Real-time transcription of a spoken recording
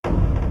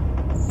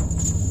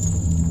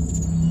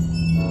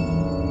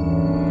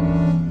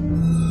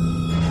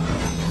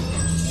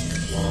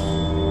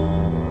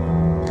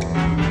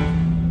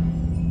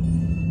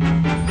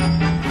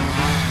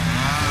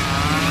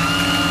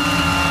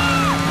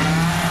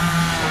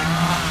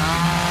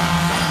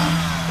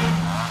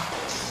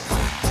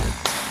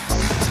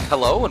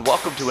Hello and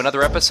welcome to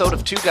another episode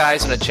of Two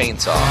Guys and a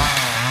Chainsaw.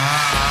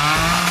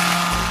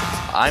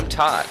 I'm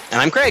Todd. And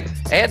I'm Craig.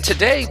 And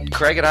today,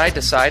 Craig and I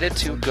decided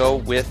to go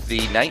with the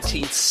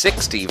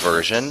 1960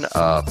 version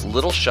of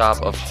Little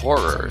Shop of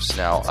Horrors.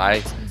 Now,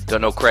 I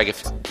don't know, Craig,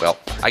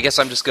 I guess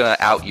I'm just going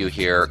to out you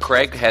here.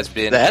 Craig has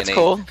been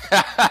cool.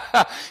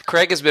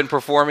 Craig has been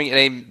performing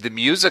in the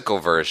musical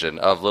version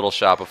of Little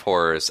Shop of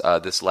Horrors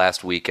this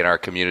last week in our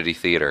community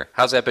theater.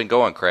 How's that been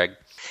going, Craig?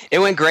 It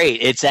went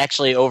great. It's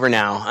actually over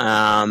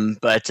now,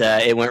 but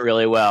it went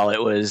really well.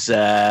 It was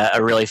a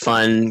really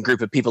fun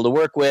group of people to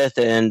work with,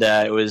 and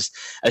it was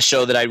a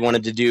show that I'd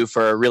wanted to do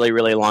for a really,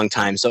 really long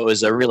time. So it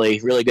was a really,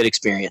 really good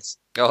experience.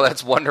 Oh,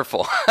 that's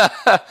wonderful.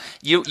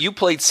 You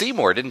played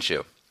Seymour, didn't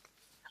you?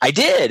 I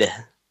did.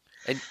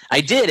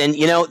 And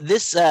you know,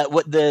 this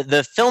what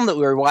the film that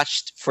we were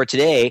watched for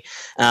today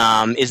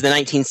is the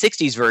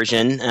 1960s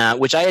version,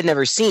 which I had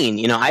never seen.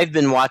 You know, I've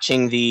been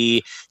watching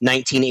the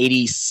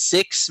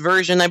 1986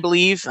 version, I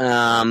believe,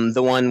 the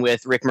one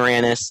with Rick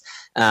Moranis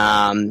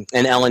and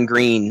Ellen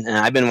Greene.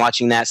 I've been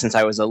watching that since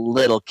I was a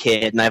little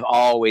kid, and I've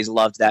always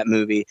loved that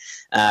movie.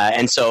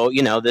 And so,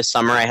 you know, this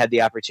summer I had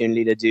the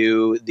opportunity to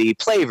do the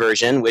play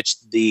version, which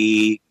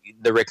the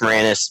Rick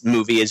Moranis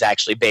movie is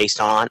actually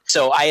based on.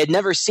 So I had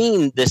never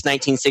seen this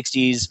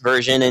 1960s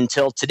version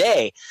until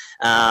today.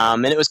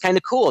 And it was kind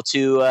of cool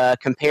to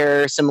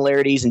compare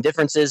similarities and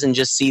differences and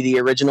just see the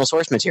original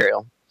source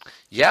material.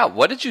 Yeah,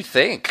 what did you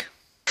think?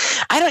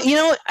 I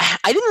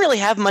didn't really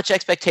have much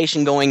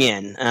expectation going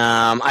in.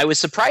 I was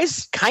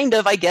surprised, kind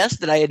of, I guess,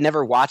 that I had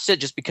never watched it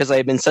just because I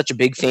had been such a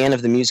big fan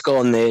of the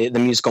musical and the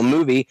musical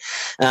movie.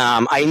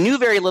 I knew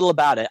very little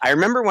about it. I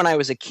remember when I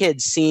was a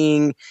kid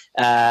seeing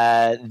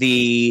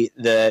the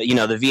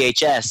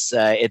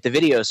VHS at the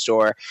video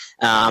store,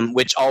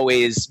 which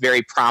always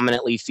very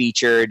prominently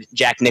featured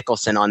Jack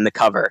Nicholson on the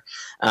cover.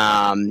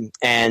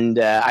 And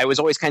I was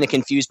always kind of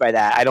confused by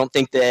that. I don't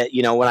think that,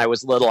 you know, when I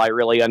was little, I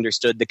really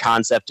understood the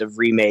concept of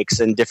remakes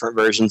and different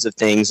versions of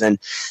things. And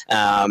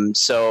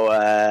so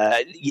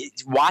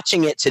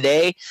watching it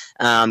today,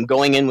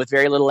 going in with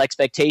very little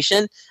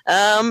expectation,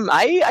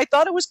 I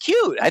thought it was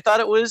cute. I thought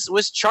it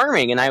was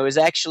charming. And I was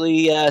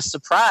actually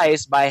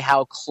surprised by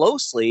how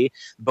closely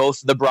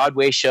both the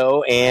Broadway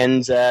show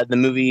and the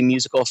movie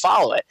musical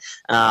follow it.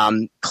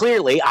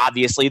 Clearly,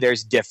 obviously,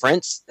 there's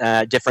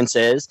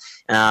differences.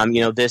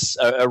 You know, this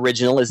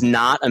original is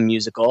not a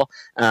musical.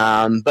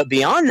 But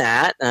beyond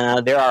that,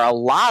 there are a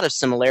lot of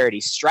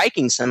similarities,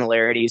 striking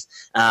similarities,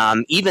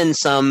 even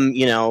some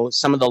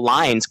of the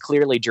lines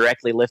clearly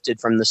directly lifted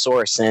from the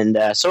source. And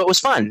so it was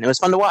fun. It was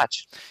fun to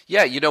watch.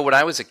 Yeah, you know, when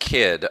I was a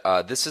kid,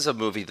 this is a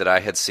movie that I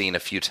had seen a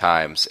few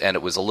times, and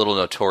it was a little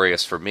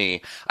notorious for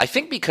me. I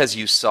think because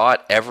you saw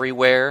it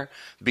everywhere,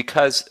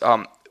 because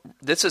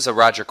this is a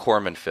Roger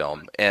Corman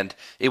film, and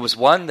it was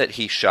one that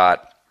he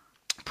shot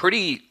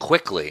pretty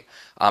quickly.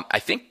 I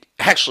think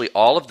actually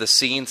all of the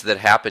scenes that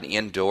happen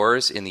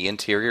indoors in the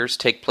interiors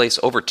take place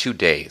over 2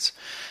 days.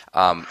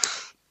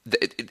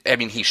 I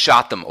mean, he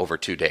shot them over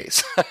 2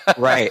 days.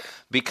 Right.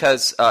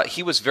 Because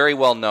he was very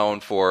well known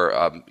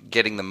for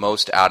getting the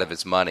most out of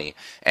his money.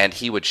 And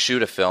he would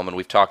shoot a film, and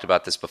we've talked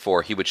about this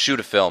before, he would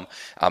shoot a film,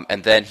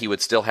 and then he would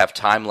still have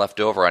time left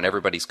over on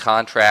everybody's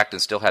contract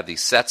and still have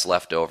these sets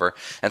left over.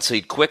 And so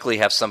he'd quickly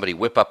have somebody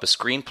whip up a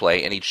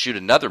screenplay, and he'd shoot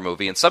another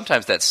movie, and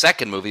sometimes that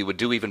second movie would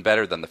do even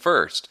better than the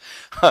first.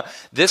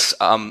 This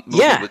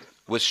movie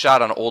was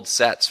shot on old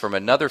sets from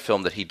another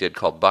film that he did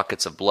called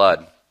Buckets of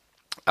Blood.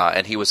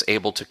 And he was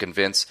able to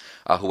convince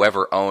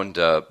whoever owned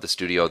the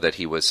studio that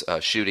he was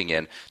shooting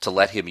in to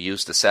let him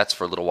use the sets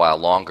for a little while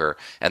longer,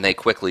 and they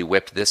quickly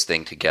whipped this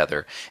thing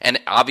together. And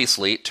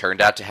obviously, it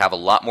turned out to have a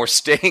lot more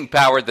staying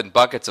power than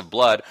Buckets of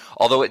Blood,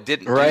 although it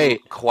didn't do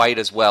quite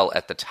as well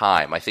at the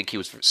time. I think he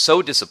was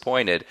so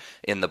disappointed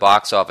in the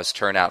box office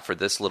turnout for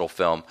this little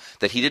film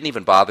that he didn't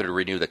even bother to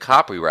renew the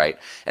copyright,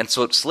 and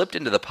so it slipped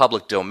into the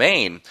public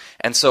domain.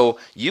 And so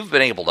you've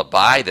been able to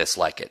buy this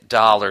like at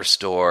dollar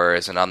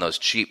stores and on those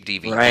cheap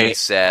DVD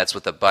sets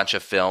with a bunch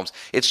of films.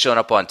 It's shown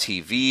up on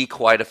TV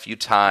quite a few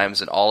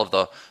times, and all of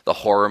the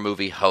horror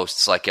movie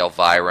hosts like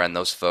Elvira and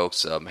those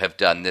folks have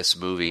done this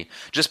movie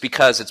just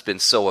because it's been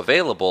so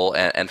available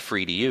and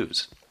free to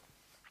use.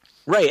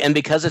 Right, and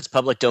because it's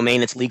public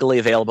domain, it's legally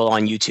available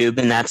on YouTube,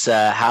 and that's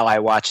how I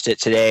watched it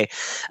today.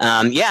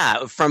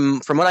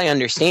 From what I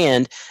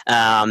understand,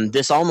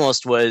 this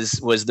almost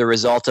was the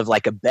result of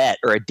like a bet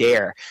or a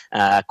dare.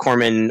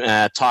 Corman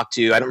talked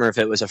to, I don't remember if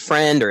it was a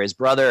friend or his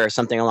brother or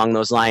something along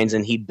those lines,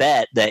 and he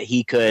bet that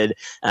he could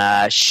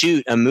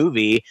shoot a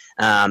movie,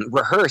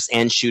 rehearse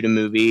and shoot a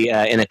movie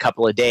in a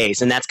couple of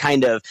days, and that's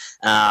kind of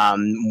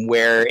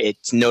where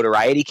its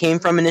notoriety came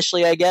from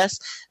initially, I guess.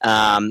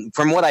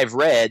 From what I've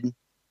read,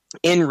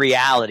 in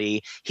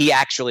reality, he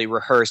actually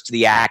rehearsed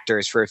the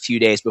actors for a few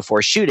days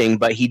before shooting,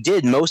 but he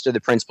did most of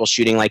the principal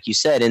shooting, like you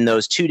said, in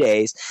those 2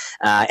 days,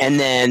 and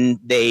then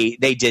they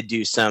did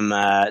do some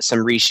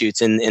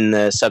reshoots in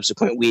the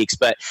subsequent weeks.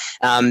 But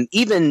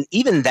even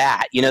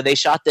that, they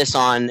shot this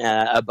on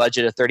a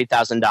budget of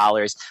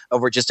 $30,000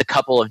 over just a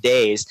couple of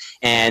days,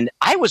 and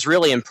I was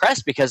really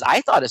impressed because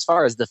I thought, as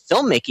far as the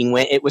filmmaking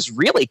went, it was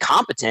really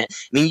competent. I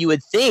mean, you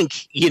would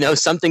think,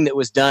 something that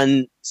was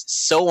done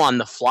so on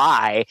the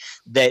fly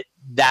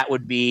that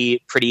would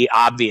be pretty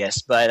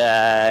obvious, but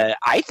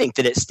I think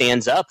that it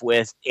stands up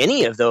with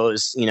any of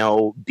those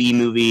B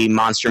movie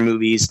monster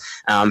movies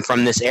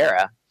from this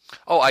era.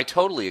 Oh, I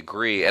totally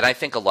agree, and I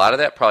think a lot of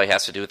that probably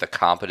has to do with the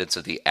competence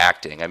of the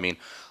acting. I mean,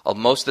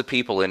 most of the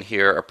people in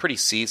here are pretty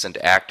seasoned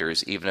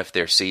actors, even if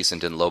they're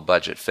seasoned in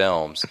low-budget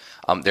films.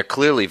 They're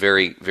clearly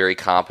very, very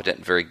competent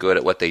and very good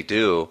at what they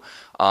do.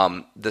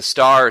 The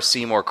star,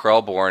 Seymour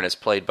Krelborn, is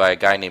played by a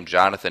guy named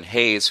Jonathan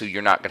Hayes, who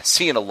you're not going to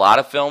see in a lot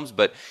of films,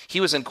 but he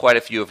was in quite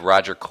a few of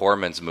Roger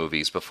Corman's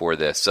movies before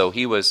this, so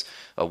he was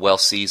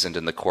well-seasoned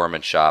in the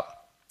Corman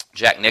shop.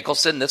 Jack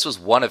Nicholson, this was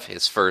one of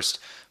his first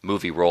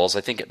movie roles.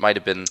 I think it might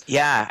have been...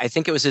 Yeah, I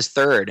think it was his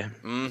third.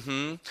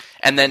 Mm-hmm.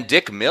 And then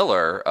Dick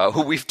Miller,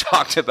 who we've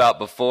talked about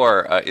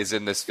before, is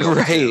in this film,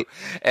 right? Too.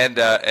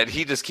 And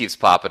he just keeps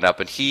popping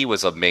up, and he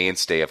was a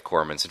mainstay of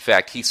Corman's. In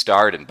fact, he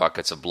starred in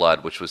Buckets of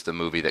Blood, which was the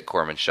movie that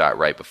Corman shot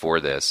right before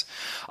this.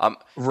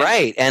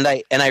 Right, and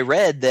I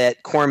read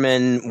that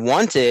Corman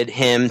wanted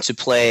him to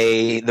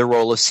play the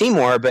role of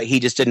Seymour, but he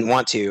just didn't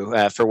want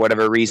to for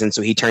whatever reason,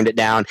 so he turned it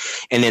down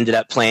and ended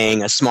up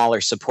playing a smaller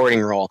supporting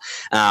role.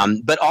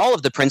 But all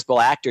of the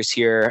principal actors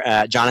here,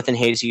 Jonathan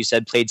Hayes, who you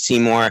said played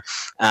Seymour,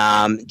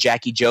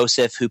 Jackie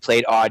Joseph, who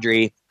played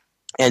Audrey,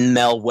 and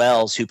Mel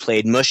Wells, who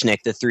played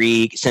Mushnick, the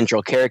three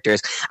central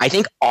characters, I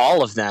think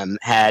all of them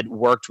had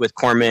worked with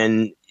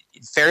Corman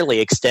fairly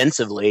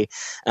extensively,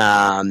 so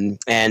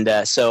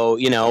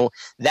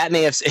that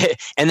may have,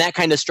 and that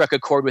kind of struck a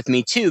chord with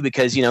me too,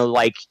 because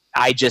like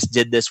I just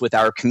did this with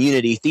our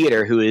community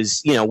theater, who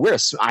is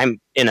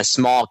I'm in a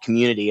small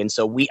community, and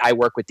so I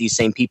work with these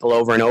same people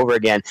over and over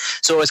again.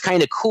 So it was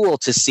kind of cool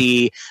to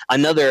see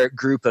another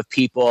group of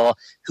people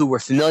who were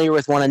familiar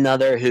with one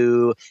another,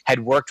 who had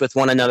worked with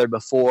one another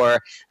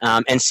before,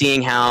 and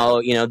seeing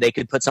how they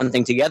could put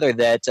something together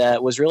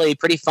that was really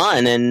pretty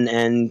fun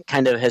and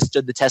kind of has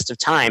stood the test of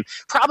time.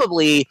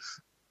 Probably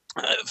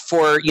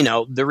for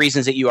the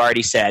reasons that you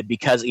already said,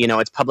 because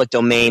it's public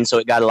domain, so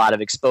it got a lot of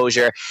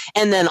exposure,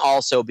 and then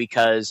also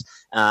because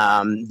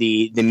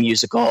the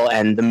musical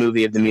and the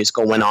movie of the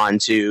musical went on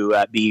to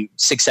be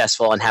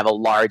successful and have a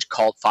large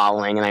cult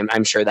following, and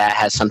I'm sure that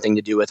has something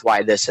to do with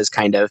why this has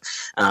kind of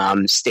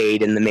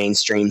stayed in the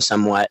mainstream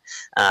somewhat.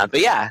 But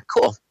yeah,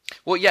 cool.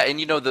 Well, yeah, and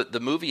the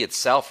movie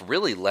itself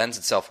really lends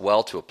itself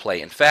well to a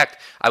play. In fact,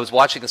 I was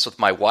watching this with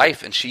my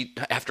wife, and she,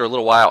 after a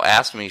little while,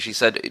 asked me, she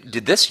said,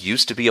 "Did this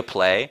used to be a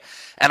play?"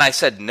 And I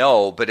said,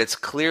 "No, but it's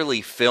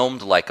clearly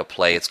filmed like a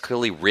play. It's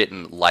clearly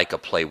written like a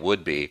play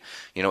would be.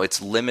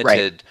 It's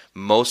limited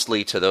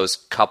mostly to those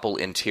couple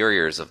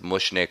interiors of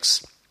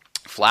Mushnick's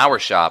flower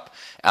shop,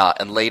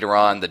 and later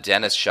on the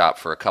dentist shop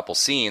for a couple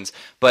scenes,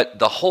 but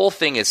the whole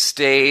thing is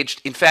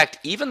staged. In fact,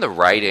 even the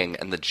writing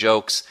and the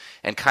jokes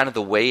and kind of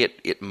the way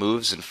it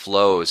moves and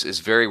flows is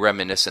very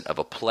reminiscent of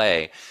a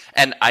play.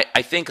 And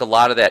I think a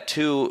lot of that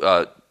too,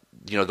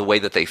 the way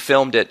that they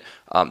filmed it,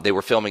 they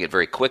were filming it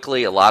very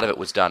quickly. A lot of it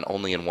was done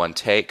only in one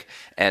take.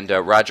 And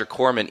Roger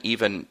Corman,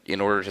 even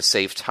in order to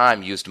save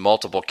time, used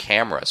multiple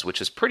cameras,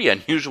 which is pretty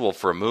unusual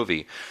for a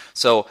movie.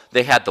 So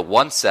they had the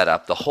one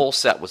setup. The whole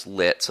set was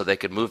lit, so they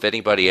could move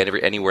anybody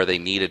anywhere they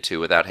needed to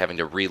without having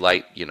to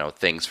relight,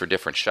 things for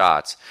different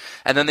shots.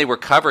 And then they were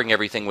covering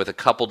everything with a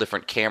couple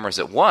different cameras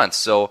at once.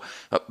 So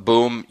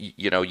boom,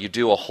 you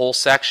do a whole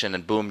section,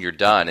 and boom, you're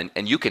done.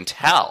 And you can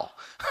tell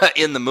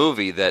in the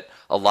movie that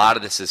a lot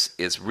of this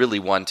is really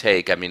one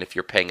take. I mean, if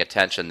you're paying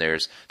attention,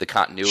 there's the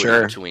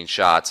continuity between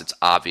shots. It's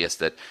obvious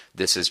that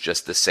this is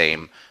just the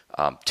same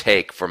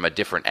take from a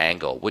different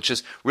angle, which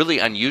is really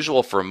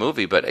unusual for a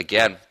movie. But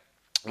again,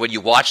 when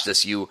you watch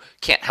this, you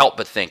can't help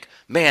but think,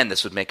 man,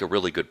 this would make a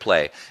really good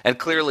play. And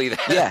clearly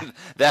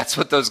that's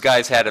what those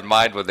guys had in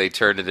mind when they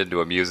turned it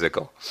into a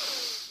musical.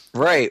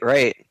 Right.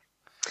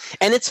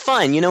 And it's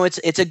fun,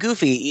 it's a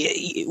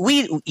goofy,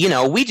 we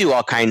do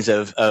all kinds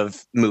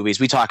of movies.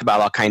 We talk about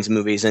all kinds of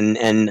movies,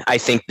 and I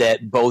think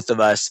that both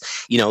of us,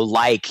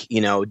 like,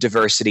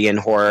 diversity in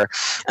horror.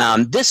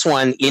 This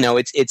one,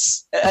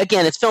 it's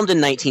again, it's filmed in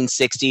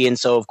 1960. And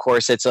so of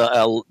course it's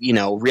a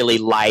really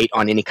light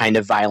on any kind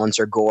of violence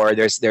or gore.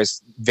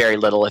 There's very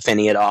little, if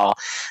any at all.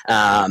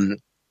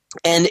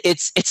 And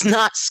it's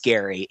not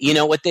scary.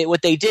 What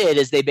they did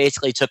is they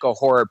basically took a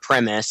horror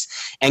premise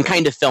and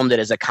kind of filmed it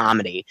as a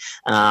comedy.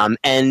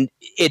 And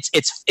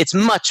it's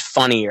much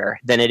funnier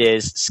than it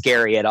is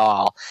scary at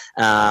all.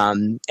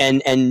 And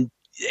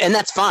and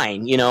that's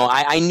fine.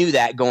 I knew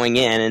that going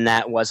in, and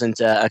that wasn't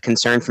a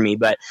concern for me.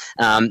 But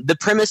the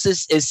premise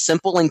is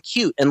simple and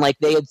cute, and like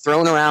they had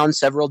thrown around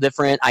several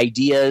different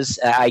ideas,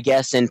 I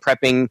guess, in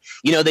prepping.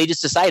 They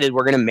just decided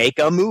we're going to make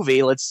a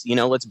movie. Let's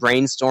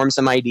brainstorm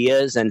some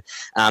ideas, and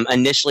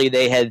initially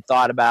they had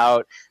thought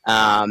about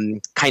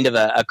kind of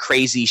a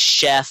crazy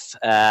chef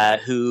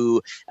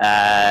who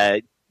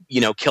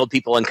killed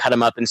people and cut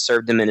them up and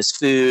served them in his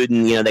food.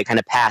 And, they kind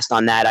of passed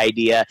on that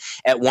idea.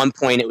 At one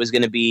point, it was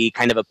going to be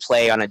kind of a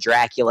play on a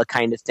Dracula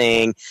kind of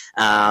thing.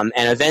 And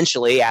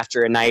eventually,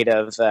 after a night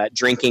of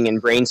drinking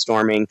and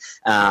brainstorming,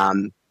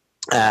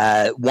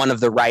 one of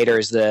the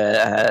writers,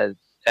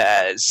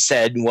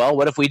 said, well,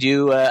 what if we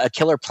do a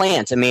killer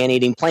plant, a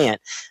man-eating plant?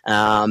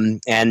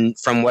 And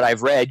from what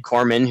I've read,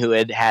 Corman, who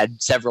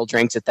had several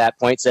drinks at that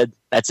point, said,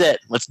 that's it,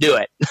 let's do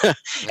it.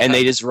 And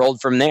they just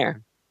rolled from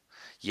there.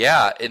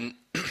 Yeah, and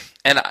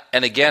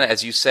again,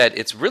 as you said,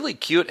 it's really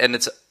cute and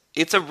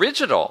it's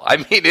original. I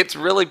mean, it's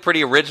really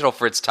pretty original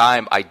for its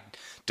time. I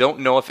don't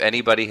know if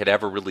anybody had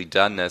ever really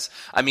done this.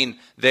 I mean,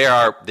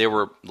 there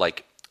were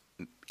like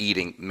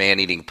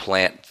man-eating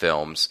plant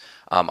films.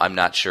 I'm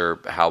not sure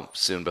how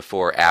soon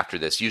before or after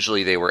this.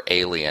 Usually they were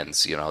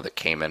aliens, that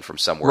came in from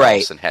somewhere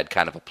else and had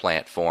kind of a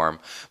plant form.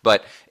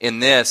 But in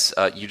this,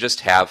 you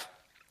just have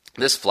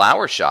this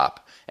flower shop.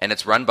 And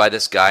it's run by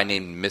this guy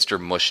named Mr.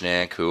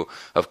 Mushnick, who,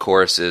 of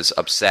course, is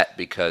upset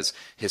because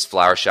his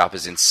flower shop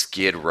is in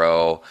Skid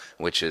Row,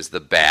 which is the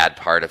bad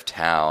part of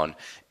town,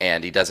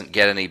 and he doesn't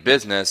get any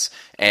business,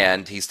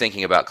 and he's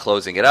thinking about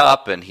closing it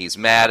up, and he's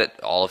mad at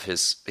all of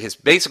his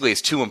basically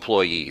his two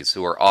employees,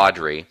 who are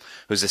Audrey,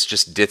 who's this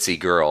just ditzy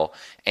girl,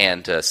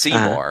 and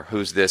Seymour,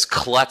 who's this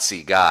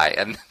klutzy guy.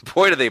 And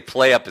boy, do they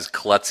play up his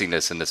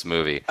klutziness in this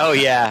movie. Oh,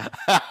 yeah.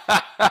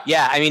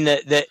 Yeah, I mean,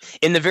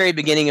 in the very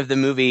beginning of the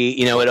movie,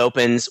 it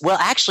opens... Well,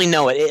 actually,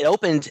 no, it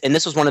opened, and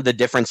this was one of the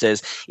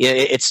differences.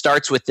 It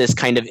starts with this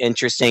kind of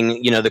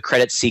interesting, the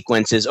credit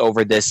sequence is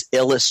over this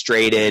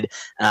illustrated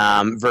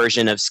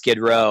version of Skid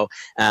Row.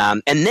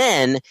 And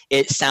then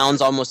it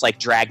sounds almost like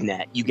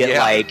Dragnet. You get,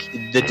 like,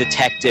 the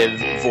detective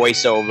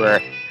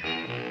voiceover.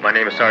 My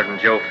name is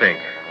Sergeant Joe Fink.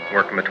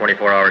 Working a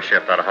 24-hour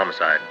shift out of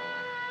homicide.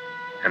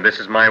 And this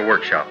is my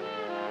workshop,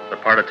 the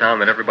part of town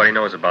that everybody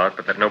knows about,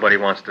 but that nobody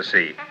wants to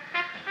see.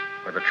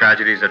 Where the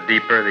tragedies are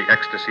deeper, the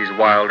ecstasy's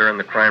wilder, and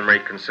the crime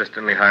rate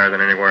consistently higher than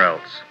anywhere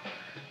else.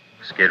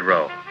 Skid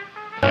Row.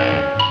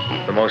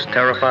 The most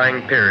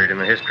terrifying period in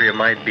the history of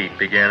my beat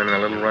began in a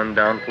little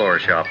run-down flower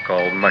shop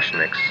called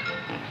Mushnick's.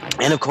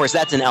 And of course,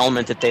 that's an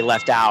element that they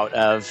left out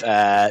of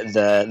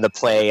the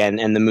play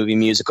and the movie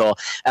musical.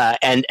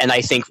 And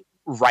I think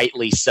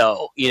rightly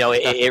so.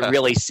 It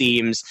really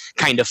seems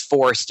kind of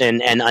forced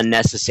and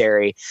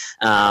unnecessary.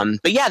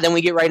 But yeah, then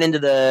we get right into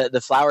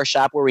the flower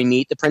shop where we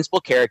meet the principal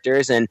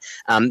characters, and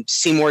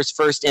Seymour's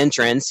first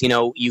entrance,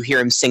 you hear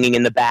him singing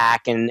in the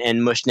back, and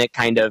Mushnick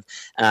kind of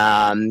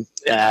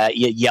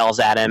yells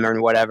at him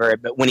or whatever.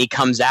 But when he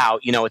comes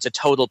out, it's a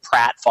total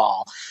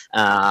pratfall.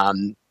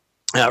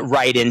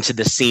 Right into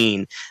the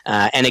scene.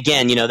 And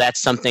again, that's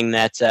something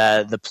that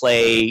the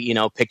play,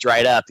 picked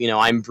right up.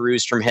 I'm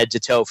bruised from head to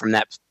toe from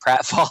that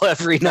pratfall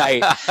every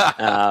night.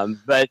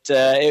 But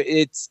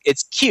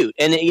it's cute.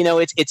 And,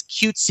 it's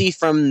cutesy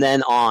from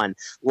then on.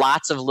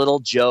 Lots of little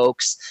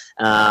jokes.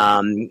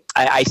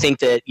 I think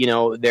that,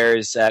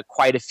 there's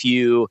quite a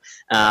few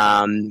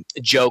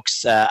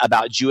jokes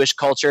about Jewish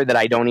culture that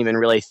I don't even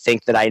really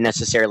think that I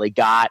necessarily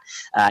got.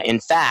 In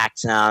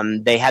fact,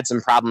 they had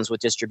some problems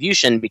with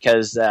distribution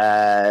because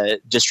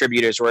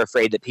distributors were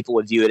afraid that people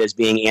would view it as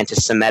being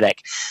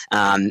anti-Semitic.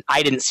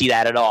 I didn't see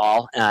that at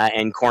all.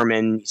 And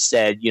Corman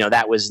said,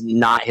 that was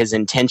not his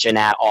intention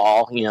at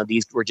all.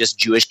 These were just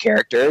Jewish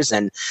characters,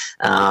 and,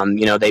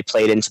 they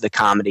played into the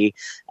comedy.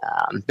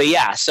 But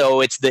yeah,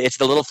 so it's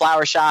the little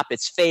flower shop.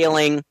 It's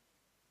failing.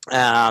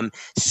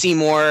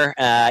 Seymour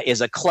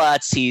is a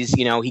klutz. He's,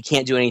 he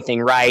can't do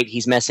anything right.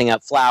 He's messing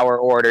up flower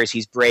orders.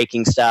 He's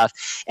breaking stuff.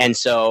 And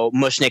so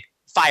Mushnick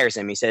fires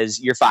him. He says,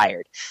 "You're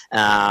fired."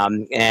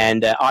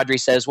 And Audrey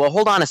says, "Well,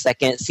 hold on a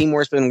second.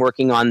 Seymour's been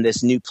working on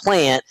this new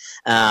plant.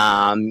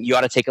 You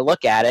ought to take a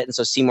look at it." And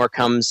so Seymour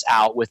comes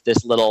out with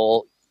this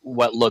little,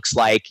 what looks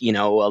like, a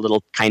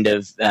little kind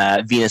of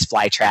Venus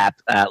flytrap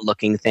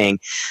looking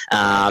thing.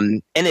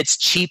 And it's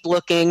cheap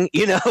looking,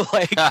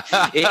 like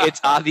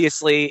it's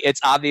obviously,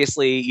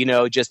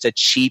 just a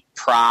cheap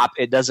prop.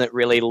 It doesn't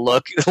really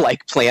look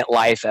like plant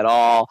life at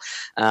all.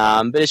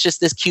 But it's just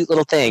this cute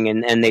little thing.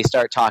 And they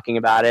start talking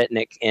about it,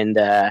 and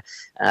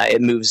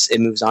it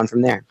moves on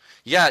from there.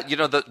 Yeah,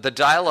 the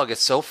dialogue is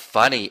so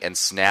funny and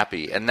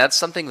snappy, and that's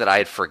something that I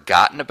had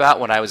forgotten about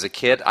when I was a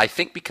kid. I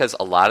think because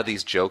a lot of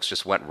these jokes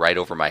just went right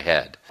over my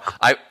head.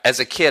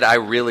 As a kid, I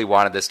really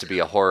wanted this to be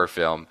a horror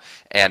film,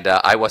 and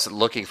I wasn't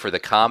looking for the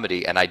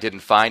comedy, and I didn't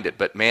find it.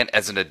 But man,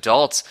 as an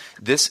adult,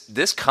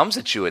 this comes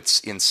at you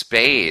in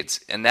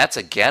spades, and that's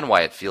again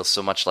why it feels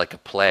so much like a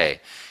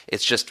play.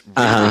 It's just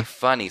really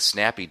funny,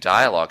 snappy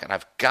dialogue, and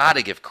I've got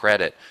to give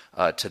credit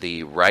to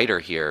the writer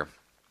here.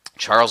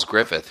 Charles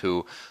Griffith,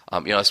 who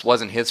this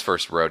wasn't his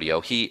first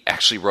rodeo. He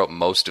actually wrote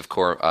most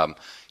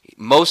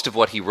of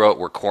what he wrote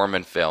were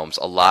Corman films.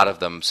 A lot of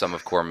them, some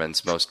of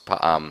Corman's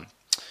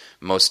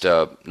most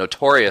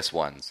notorious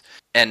ones.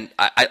 And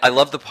I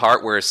love the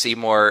part where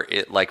Seymour,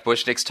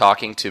 Bushnick's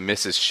talking to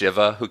Mrs.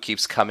 Shiva, who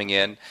keeps coming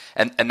in,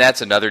 and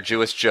that's another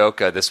Jewish joke.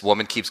 This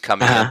woman keeps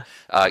coming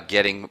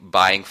in,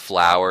 buying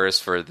flowers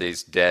for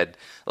these dead.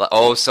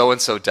 Oh, so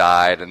and so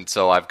died, and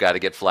so I've got to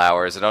get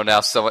flowers. And now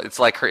it's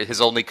like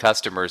his only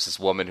customer is this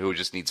woman who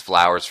just needs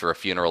flowers for a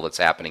funeral that's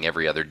happening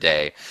every other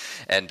day.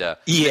 And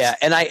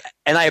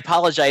and I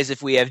apologize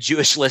if we have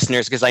Jewish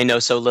listeners because I know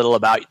so little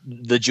about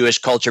the Jewish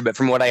culture. But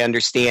from what I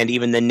understand,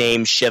 even the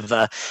name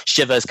Shiva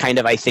is kind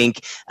of, I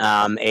think,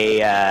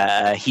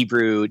 a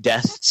Hebrew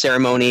death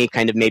ceremony,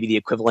 kind of maybe the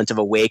equivalent of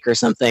a wake or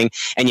something.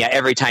 And yeah,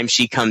 every time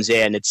she comes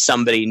in, it's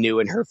somebody new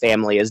in her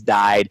family has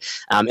died,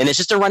 and it's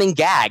just a running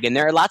gag. And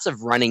there are lots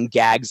of running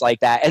gags like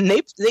that, and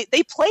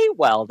they play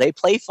well. They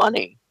play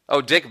funny.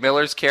 Oh, Dick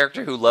Miller's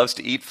character who loves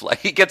to eat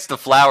he gets the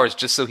flowers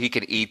just so he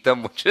can eat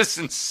them, which is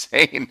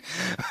insane.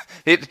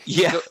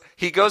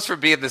 He goes from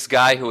being this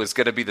guy who is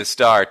going to be the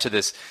star to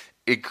this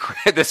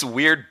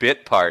weird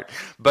bit part,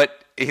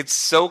 but it's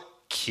so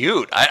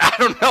cute. I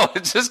don't know.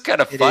 It's just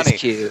kind of funny. It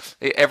is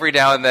cute. Every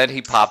now and then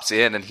he pops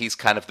in, and he's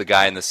kind of the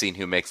guy in the scene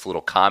who makes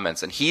little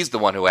comments, and he's the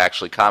one who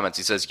actually comments.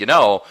 He says,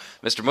 Mr.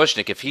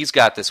 Mushnick, if he's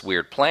got this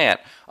weird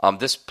plant,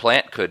 this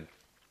plant could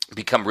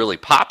become really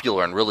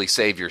popular and really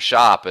save your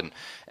shop, and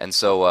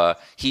so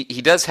he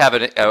does have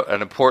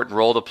an important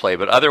role to play,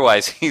 but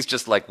otherwise he's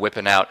just like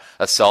whipping out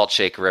a salt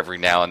shaker every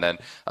now and then,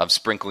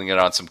 sprinkling it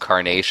on some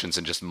carnations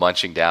and just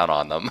munching down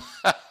on them.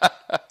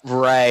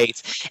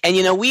 Right. And,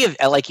 we have,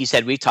 like you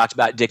said, we've talked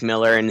about Dick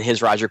Miller and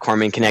his Roger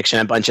Corman connection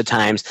a bunch of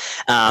times.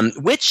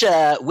 Which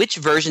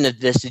version of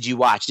this did you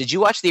watch? Did you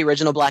watch the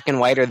original black and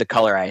white or the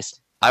colorized?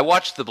 I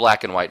watched the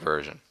black and white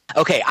version.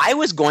 Okay, I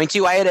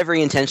had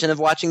every intention of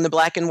watching the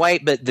black and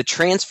white, but the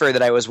transfer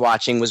that I was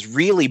watching was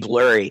really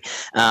blurry.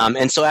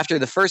 And so after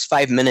the first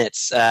 5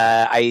 minutes,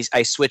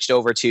 I switched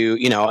over to,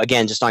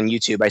 again, just on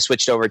YouTube, I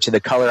switched over to the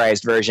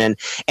colorized version,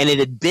 and it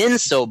had been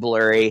so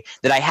blurry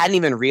that I hadn't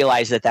even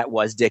realized that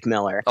was Dick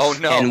Miller. Oh,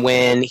 no. And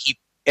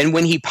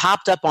when he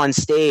popped up on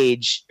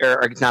stage,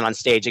 or not on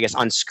stage, I guess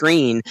on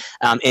screen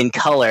in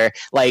color,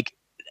 like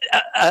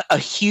a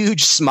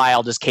huge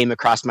smile just came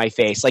across my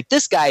face. Like,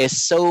 this guy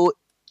is so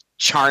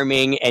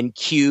charming and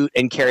cute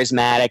and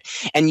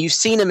charismatic, and you've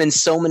seen him in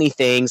so many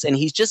things, and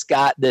he's just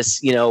got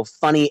this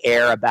funny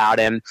air about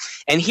him,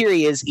 and here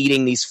he is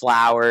eating these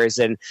flowers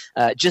and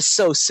just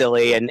so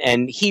silly,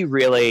 and he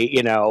really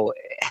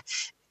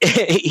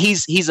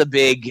he's a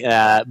big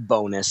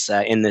bonus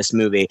in this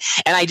movie.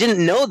 And I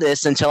didn't know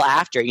this until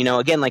after.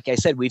 Again, like I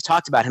said, we've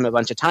talked about him a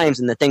bunch of times,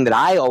 and the thing that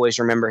I always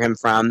remember him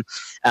from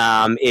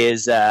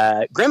is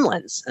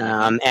Gremlins,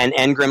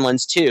 and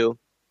Gremlins 2.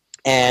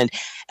 And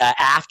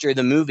after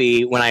the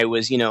movie, when I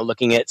was,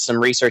 looking at some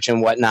research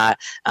and whatnot,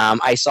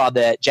 I saw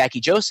that Jackie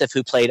Joseph,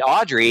 who played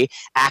Audrey,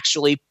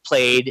 actually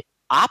played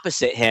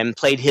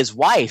his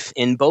wife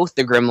in both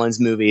the Gremlins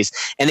movies.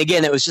 And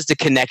again, it was just a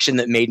connection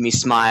that made me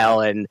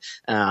smile and,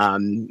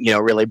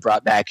 really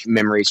brought back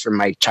memories from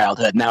my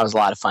childhood. And that was a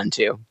lot of fun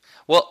too.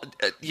 Well,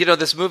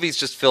 this movie's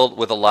just filled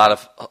with a lot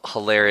of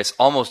hilarious,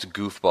 almost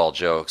goofball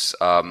jokes.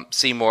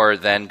 Seymour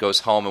then goes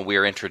home, and we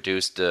are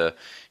introduced to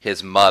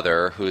his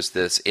mother, who's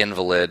this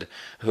invalid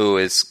who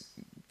is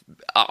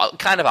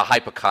kind of a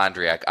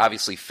hypochondriac,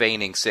 obviously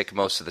feigning sick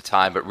most of the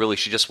time, but really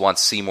she just wants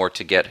Seymour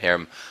to get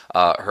him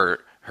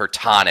her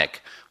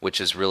tonic, which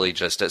is really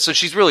just so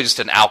she's really just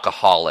an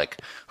alcoholic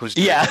who's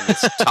drinking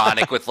this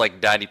tonic with like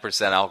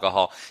 90%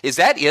 alcohol. Is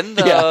that in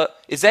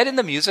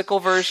the musical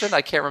version?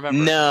 I can't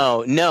remember.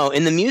 No.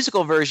 In the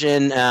musical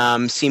version,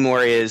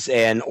 Seymour is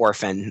an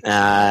orphan.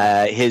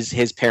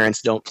 His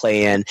parents don't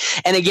play in,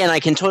 and again, I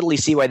can totally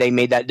see why they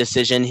made that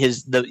decision.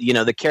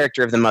 The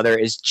character of the mother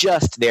is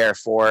just there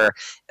for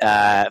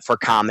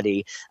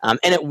comedy, and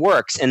it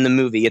works in the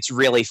movie. It's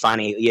really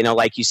funny.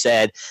 Like you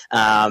said,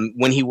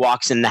 when he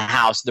walks in the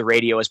house, the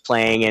radio is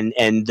playing,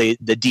 and the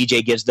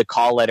DJ gives the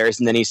call letters,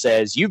 and then he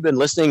says, "You've been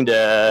listening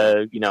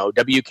to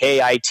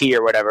WKIT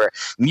or whatever,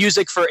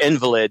 music for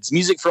invalids,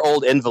 music for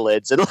old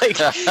invalids," and like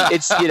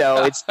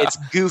it's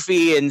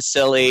goofy and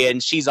silly,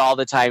 and she's all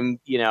the time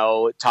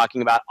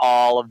talking about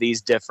all of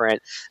these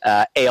different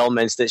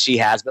ailments that she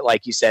has, but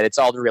like you said, it's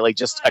all really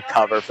just a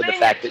cover for the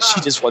fact that she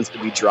just wants to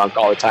be drunk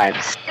all the time.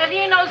 Have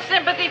you no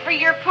sympathy for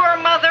your poor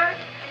mother?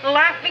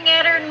 Laughing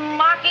at her and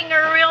mocking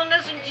her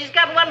illness, and she's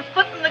got one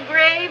foot in the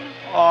grave?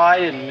 Oh, I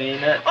didn't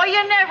mean it. Oh,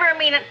 you never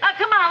mean it. Oh,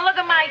 come on, look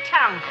at my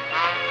tongue.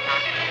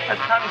 A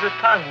tongue's a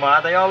tongue, Ma.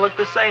 They all look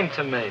the same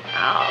to me.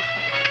 Oh.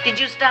 Did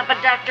you stop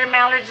at Dr.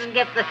 Mallard's and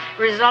get the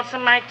results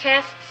of my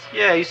tests?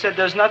 Yeah, he said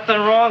there's nothing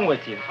wrong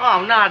with you.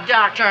 Oh, not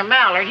Dr.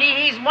 Mallard.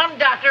 He's one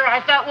doctor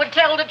I thought would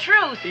tell the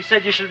truth. He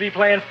said you should be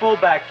playing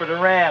fullback for the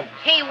Rams.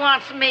 He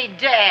wants me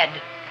dead.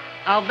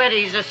 I'll bet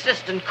he's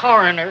assistant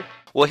coroner.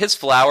 Well, his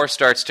flower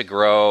starts to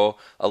grow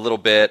a little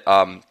bit.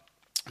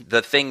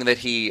 The thing that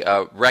he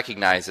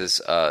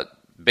recognizes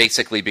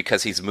basically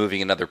because he's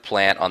moving another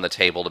plant on the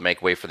table to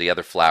make way for the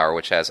other flower,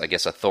 which has, I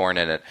guess, a thorn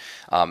in it,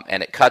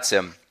 and it cuts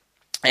him.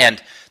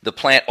 And the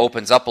plant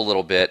opens up a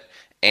little bit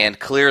and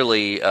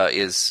clearly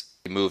is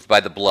moved by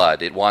the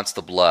blood. It wants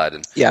the blood.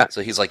 And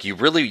so he's like,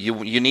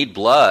 you need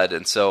blood.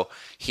 And so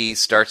he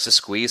starts to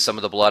squeeze some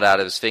of the blood out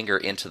of his finger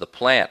into the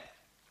plant.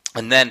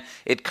 And then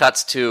it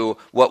cuts to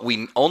what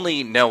we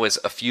only know is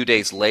a few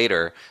days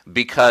later,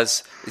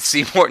 because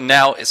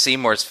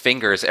Seymour's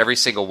fingers, every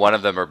single one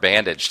of them are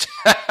bandaged.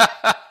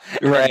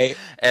 Right.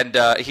 And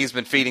he's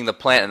been feeding the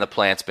plant, and the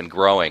plant's been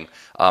growing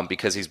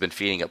because he's been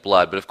feeding it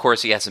blood. But of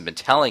course, he hasn't been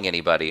telling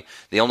anybody.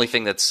 The only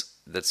thing that's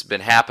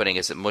been happening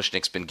is that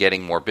Mushnik's been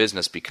getting more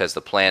business because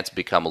the plant's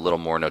become a little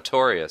more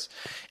notorious.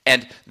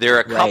 And there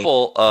are a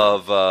couple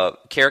of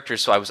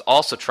characters, so I was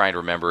also trying to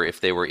remember if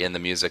they were in the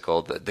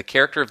musical. The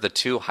character of the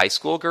two high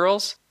school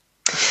girls?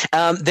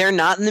 They're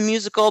not in the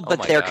musical,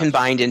 but they're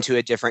combined into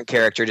a different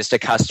character, just a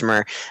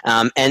customer.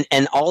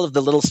 And all of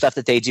the little stuff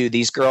that they do,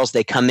 these girls,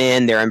 they come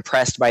in, they're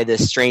impressed by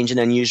this strange and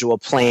unusual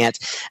plant,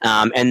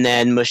 and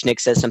then Mushnik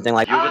says something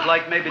like, "You would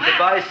like maybe to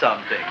buy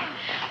something."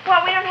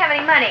 Well, we don't have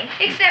any money,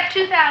 except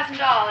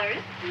 $2,000.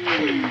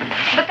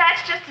 But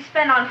that's just to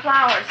spend on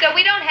flowers. So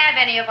we don't have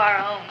any of our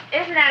own.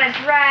 Isn't that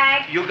a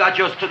drag? You got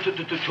just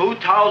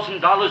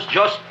 $2,000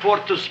 just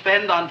to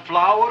spend on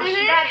flowers?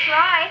 Mm-hmm. That's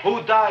right.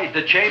 Who died?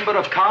 The Chamber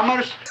of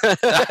Commerce?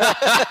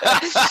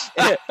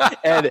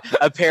 And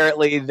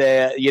apparently,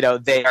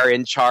 they are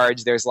in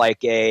charge. There's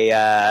like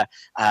a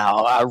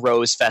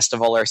rose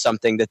festival or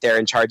something that they're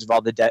in charge of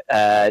all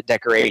the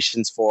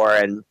decorations for,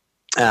 and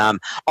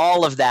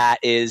all of that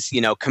is,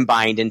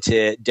 combined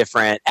into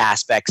different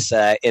aspects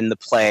in the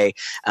play.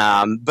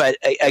 But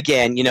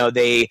again,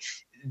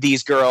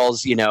 these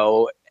girls,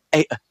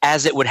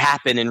 as it would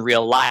happen in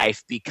real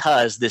life,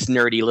 because this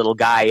nerdy little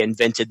guy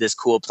invented this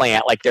cool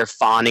plant, like they're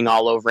fawning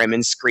all over him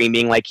and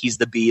screaming like he's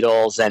the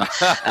Beatles, and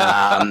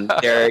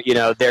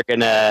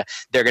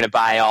they're gonna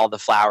buy all the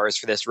flowers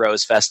for this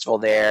rose festival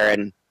there,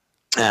 and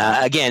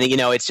again,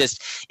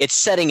 it's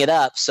setting it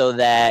up so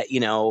that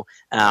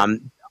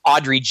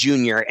Audrey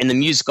Jr. in the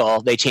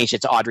musical, they changed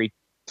it to Audrey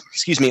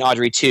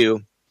 2.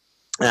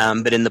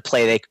 But in the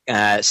play,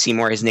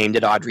 Seymour has named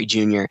it Audrey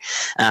Jr.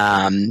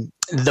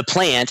 The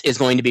plant is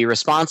going to be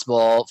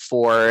responsible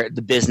for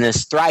the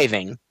business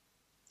thriving.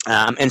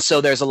 And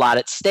so there's a lot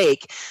at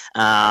stake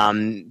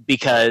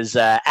because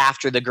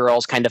after the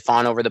girls kind of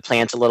fawn over the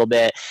plants a little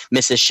bit,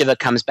 Mrs. Shiva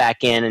comes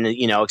back in and,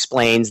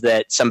 explains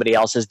that somebody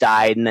else has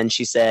died. And then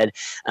she said,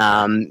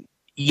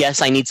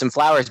 yes, I need some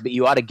flowers, but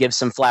you ought to give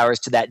some flowers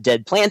to that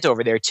dead plant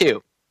over there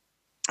too.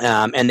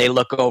 And they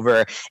look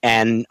over,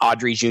 and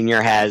Audrey Jr.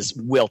 has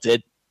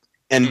wilted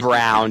and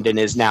browned and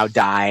is now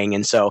dying.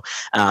 And so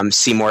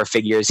Seymour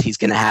figures he's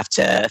going to have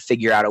to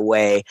figure out a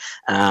way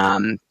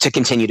to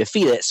continue to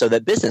feed it so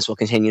that business will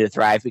continue to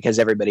thrive because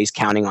everybody's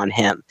counting on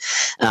him.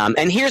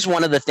 And here's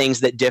one of the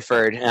things that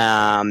differs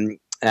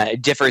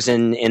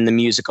in the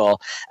musical.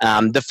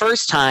 The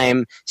first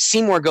time,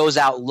 Seymour goes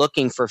out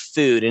looking for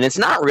food, and it's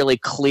not really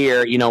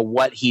clear,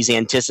 what he's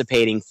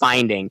anticipating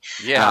finding.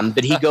 Yeah.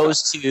 But he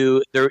goes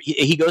to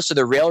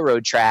the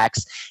railroad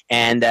tracks,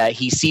 and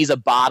he sees a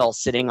bottle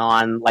sitting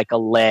on like a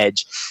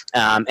ledge,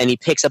 and he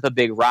picks up a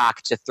big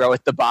rock to throw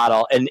at the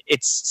bottle, and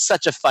it's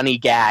such a funny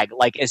gag.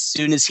 Like as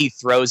soon as he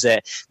throws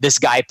it, this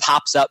guy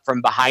pops up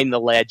from behind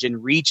the ledge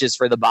and reaches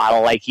for the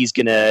bottle like he's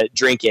gonna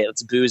drink it.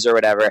 It's booze or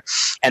whatever,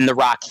 and the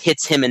rock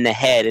hits him in the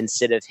head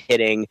instead of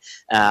hitting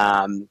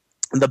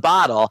the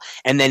bottle,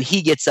 and then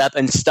he gets up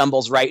and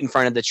stumbles right in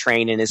front of the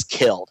train and is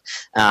killed.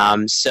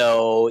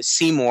 So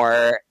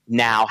Seymour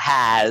now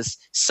has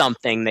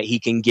something that he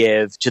can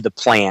give to the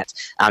plant.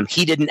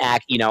 He didn't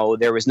act,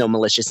 there was no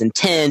malicious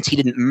intent. He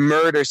didn't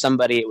murder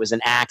somebody. It was an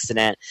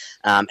accident.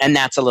 And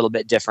that's a little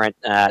bit different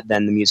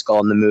than the musical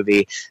and the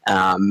movie.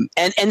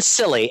 And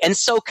silly and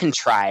so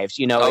contrived,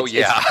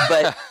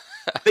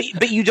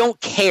 but you don't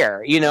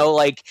care,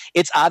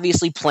 it's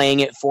obviously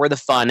playing it for the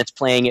fun. It's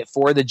playing it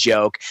for the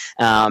joke.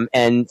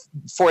 And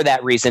for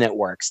that reason, it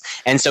works.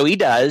 And so he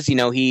does,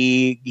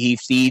 he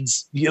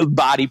feeds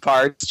body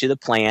parts to the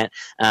plant.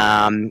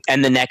 And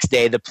the next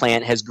day, the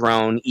plant has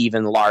grown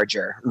even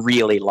larger,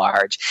 really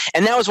large.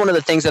 And that was one of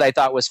the things that I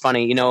thought was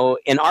funny.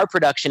 In our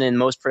production and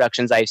most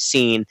productions I've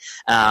seen,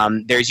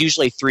 there's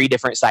usually 3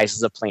 different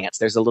sizes of plants.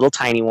 There's a little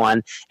tiny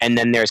one, and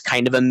then there's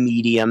kind of a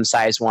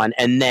medium-sized one,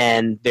 and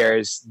then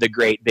there's the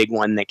great big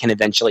one that can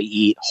eventually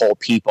eat whole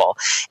people.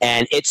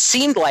 And it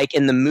seemed like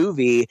in the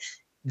movie,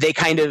 they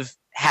kind of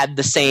had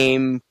the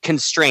same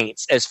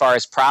constraints as far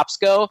as props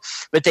go,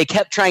 but they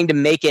kept trying to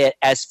make it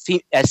as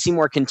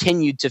Seymour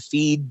continued to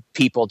feed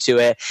people to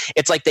it.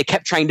 It's like they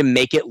kept trying to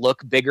make it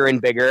look bigger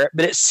and bigger,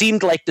 but it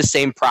seemed like the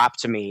same prop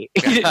to me.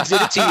 Did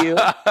it to you?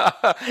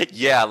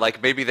 Yeah,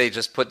 like maybe they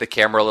just put the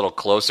camera a little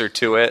closer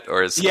to it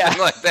or something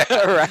like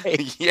that.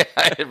 Right. Yeah,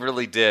 it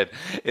really did.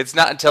 It's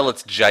not until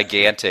it's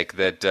gigantic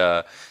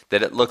that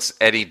that it looks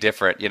any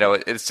different.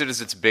 As soon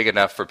as it's big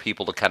enough for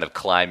people to kind of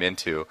climb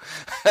into.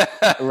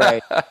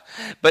 Right.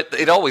 But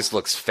it always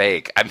looks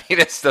fake. I mean,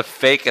 it's the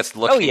fakest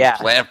looking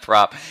plant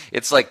prop.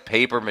 It's like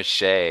paper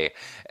mache.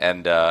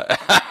 And oh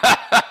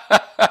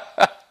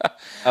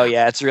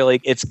yeah,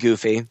 it's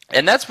goofy.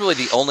 And that's really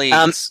the only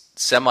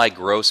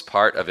semi-gross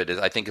part of it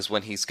is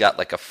when he's got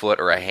like a foot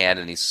or a hand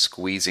and he's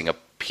squeezing a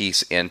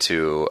piece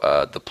into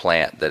the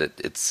plant. That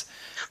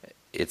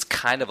it's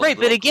kind of right.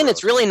 But again, gross.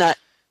 it's really not.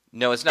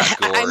 No, it's not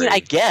gory. I mean, I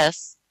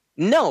guess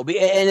no,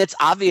 and it's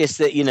obvious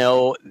that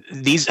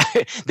these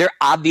they're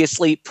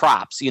obviously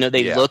props.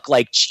 They look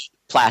like cheap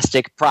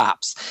plastic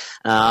props,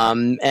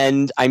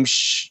 and I'm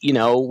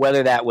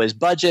whether that was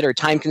budget or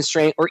time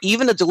constraint or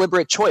even a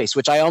deliberate choice,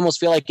 which I almost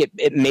feel like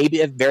it may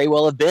very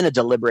well have been a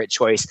deliberate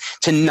choice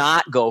to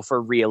not go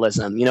for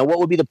realism. What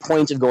would be the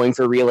point of going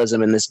for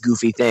realism in this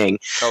goofy thing?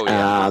 Oh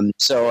yeah.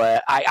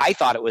 I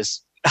thought it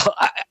was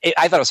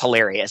I thought it was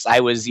hilarious. I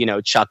was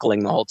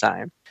chuckling the whole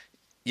time.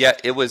 Yeah,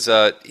 it was.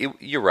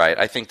 You're right.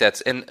 I think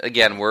and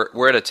again,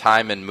 we're at a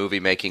time in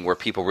movie making where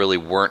people really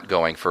weren't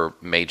going for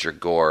major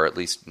gore, at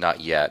least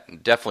not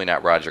yet. Definitely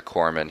not Roger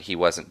Corman. He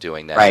wasn't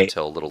doing that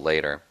until a little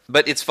later.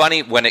 But it's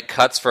funny when it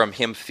cuts from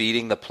him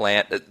feeding the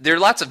plant. There are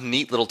lots of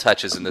neat little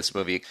touches in this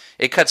movie.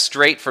 It cuts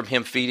straight from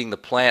him feeding the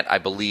plant, I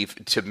believe,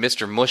 to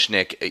Mr.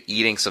 Mushnick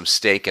eating some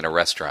steak in a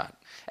restaurant,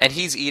 and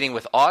he's eating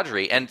with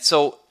Audrey. And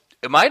so,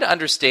 am I to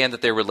understand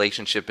that their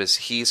relationship is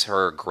he's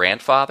her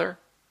grandfather?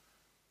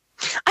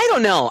 I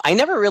don't know. I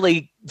never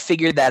really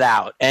figured that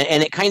out.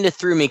 And it kind of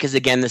threw me because,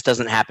 again, this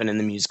doesn't happen in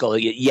the musical.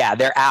 Yeah,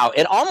 they're out.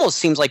 It almost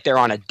seems like they're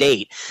on a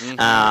date.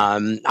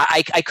 Mm-hmm.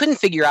 I couldn't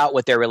figure out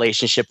what their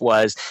relationship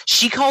was.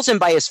 She calls him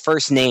by his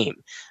first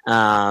name.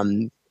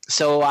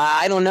 So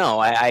I don't know.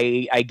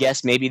 I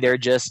guess maybe they're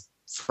just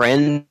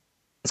friends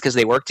because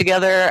they work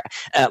together.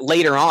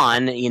 Later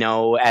on,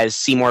 as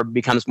Seymour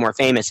becomes more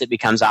famous, it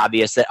becomes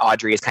obvious that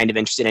Audrey is kind of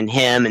interested in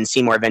him, and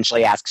Seymour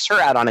eventually asks her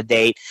out on a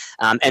date.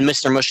 And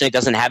Mr. Mushnick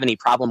doesn't have any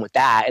problem with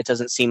that. It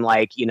doesn't seem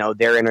like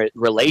they're in a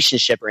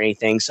relationship or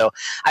anything. So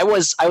I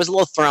was a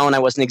little thrown. I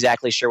wasn't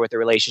exactly sure what the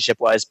relationship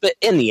was, but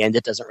in the end,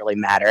 it doesn't really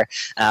matter.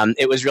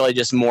 It was really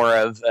just more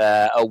of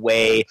a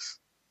way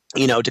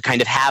to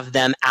kind of have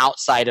them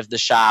outside of the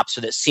shop so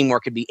that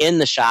Seymour could be in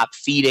the shop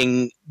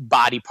feeding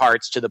body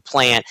parts to the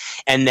plant.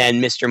 And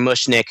then Mr.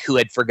 Mushnick, who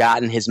had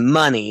forgotten his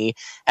money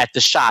at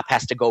the shop,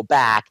 has to go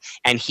back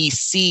and he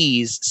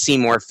sees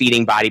Seymour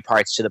feeding body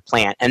parts to the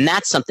plant. And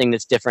that's something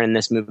that's different in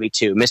this movie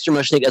too. Mr.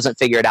 Mushnick doesn't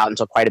figure it out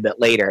until quite a bit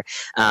later.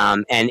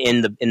 And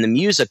in the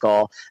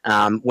musical,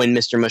 when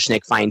Mr.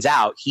 Mushnick finds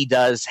out, he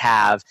does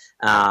have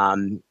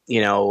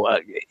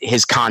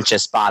his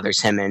conscience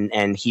bothers him,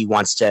 and he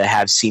wants to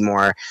have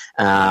Seymour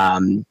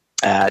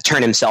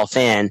turn himself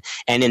in.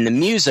 And in the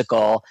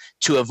musical,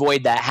 to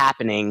avoid that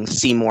happening,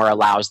 Seymour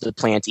allows the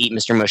plant to eat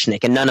Mr.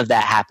 Mushnick, and none of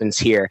that happens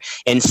here.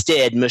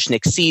 Instead,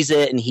 Mushnick sees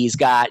it, and he's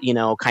got,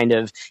 kind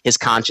of his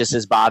conscience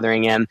is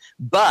bothering him.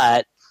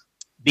 But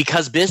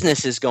because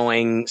business is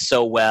going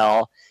so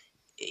well,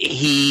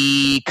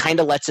 he kind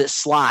of lets it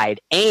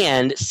slide.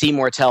 And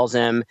Seymour tells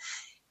him,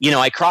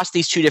 I crossed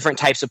these two different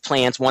types of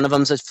plants. One of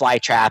them's a fly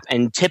trap,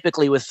 and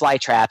typically with fly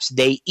traps,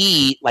 they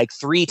eat like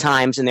 3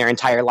 times in their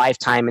entire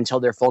lifetime until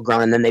they're full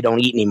grown, and then they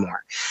don't eat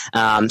anymore.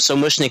 So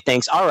Mushnick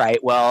thinks, all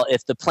right, well,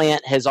 if the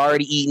plant has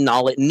already eaten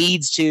all it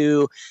needs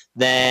to,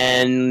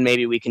 then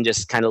maybe we can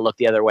just kind of look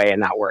the other way and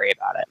not worry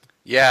about it.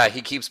 Yeah,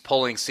 he keeps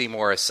pulling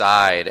Seymour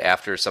aside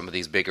after some of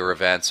these bigger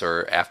events,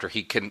 or after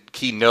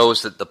he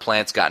knows that the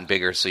plant's gotten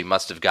bigger, so he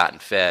must have gotten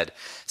fed,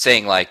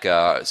 saying like,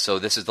 so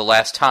this is the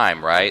last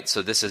time, right?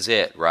 So this is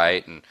it,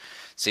 right? And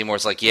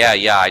Seymour's like, yeah,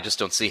 I just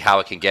don't see how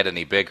it can get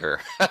any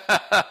bigger.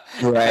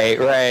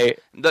 Right.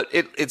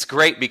 It's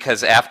great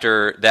because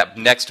after that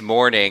next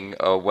morning,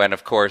 when,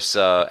 of course,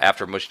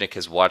 after Mushnick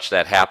has watched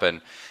that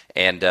happen,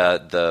 and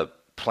the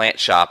plant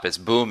shop is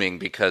booming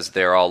because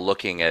they're all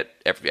looking at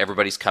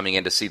everybody's coming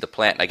in to see the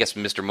plant. And I guess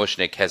Mr.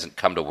 Mushnick hasn't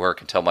come to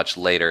work until much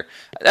later.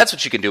 That's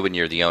what you can do when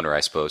you're the owner, I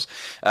suppose.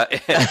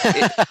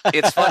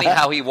 It's funny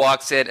how he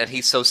walks in and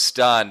he's so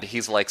stunned.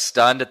 He's like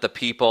stunned at the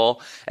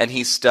people and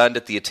he's stunned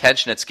at the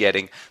attention it's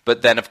getting.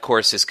 But then, of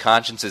course, his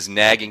conscience is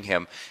nagging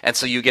him. And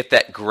so you get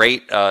that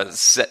great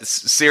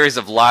series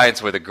of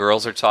lines where the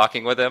girls are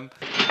talking with him.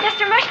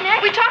 Mr.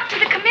 Mushnick, we talked to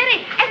the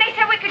committee and they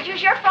said we could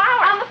use your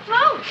flower on the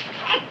float.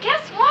 Hey,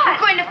 guess what? We're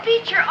going to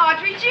feature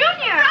Audrey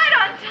Jr. right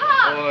on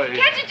top. Boy.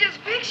 Can't you just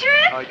picture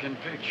it? I can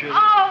picture it.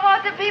 Oh,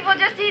 won't the people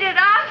just eat it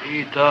up?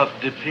 Eat up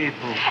the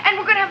people. And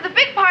we're going to have the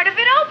big part of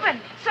it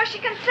open so she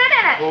can sit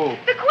in it. Who?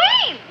 The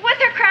queen with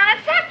her crown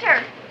and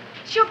scepter.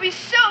 She'll be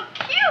so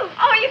cute.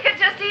 Oh, you could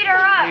just eat her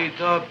up. Eat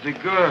up the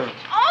girls.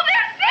 Oh,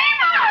 there's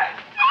Seymour!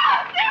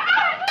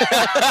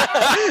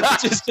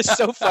 Which is just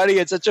so funny.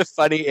 It's such a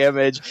funny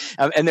image.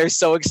 And they're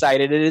so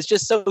excited. And it's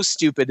just so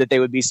stupid that they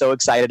would be so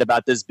excited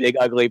about this big,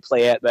 ugly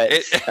plant. But,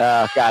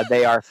 God,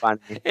 they are funny.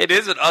 It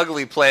is an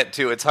ugly plant,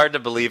 too. It's hard to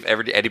believe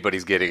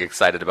anybody's getting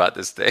excited about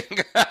this thing.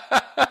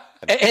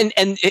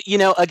 And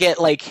again,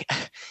 like,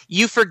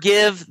 you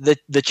forgive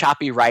the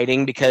choppy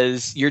writing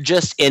because you're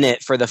just in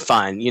it for the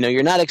fun.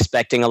 You're not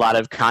expecting a lot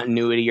of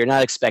continuity. You're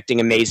not expecting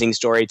amazing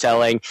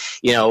storytelling.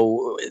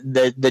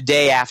 The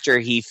day after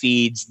he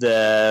feeds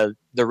the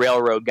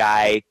railroad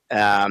guy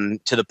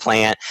to the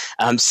plant,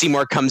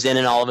 Seymour comes in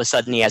and all of a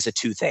sudden he has a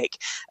toothache.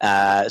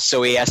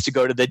 So he has to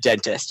go to the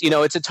dentist.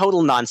 It's a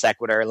total non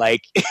sequitur.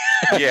 Like,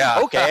 yeah,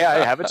 okay,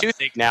 I have a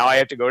toothache now. I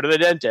have to go to the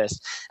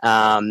dentist.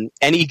 And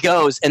he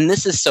goes, and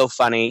this is so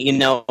funny. In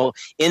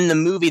the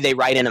movie, they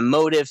write in a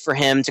motive for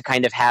him to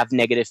kind of have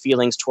negative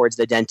feelings towards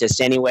the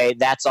dentist anyway.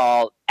 That's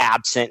all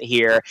absent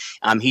here.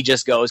 He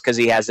just goes because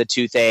he has a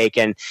toothache,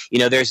 and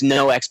there's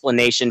no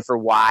explanation for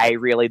why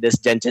really this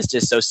dentist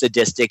is so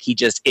sadistic. He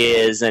just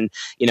is, and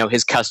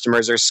his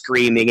customers are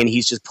screaming and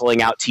he's just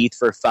pulling out teeth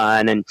for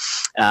fun.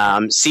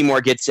 And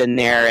Seymour gets in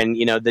there, and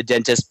the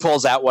dentist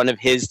pulls out one of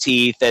his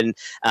teeth, and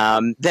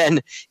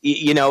then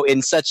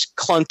in such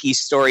clunky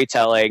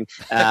storytelling,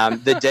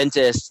 the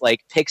dentist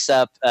like picks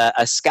up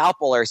a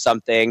scalpel or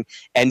something,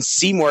 and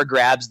Seymour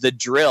grabs the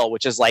drill,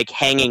 which is like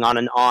hanging on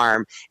an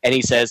arm, and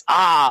he says,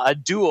 a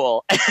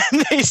duel.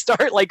 And they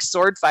start like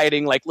sword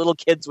fighting, like little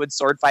kids would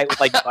sword fight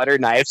with like butter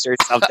knives or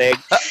something.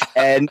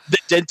 And the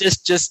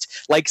dentist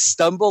just like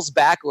stumbles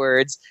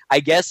backwards, I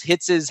guess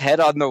hits his head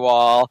on the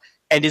wall,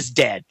 and is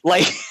dead.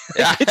 Like,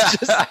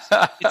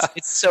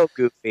 it's so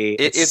goofy.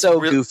 It's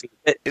so goofy.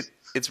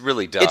 It's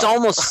really dumb. It's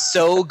almost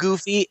so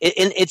goofy,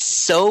 and it's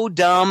so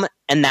dumb,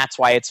 and that's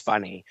why it's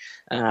funny.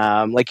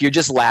 Like, you're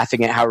just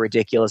laughing at how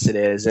ridiculous it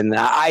is, and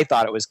I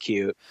thought it was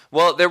cute.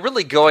 Well, they're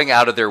really going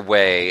out of their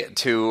way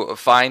to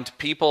find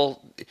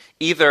people.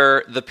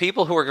 Either the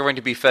people who are going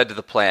to be fed to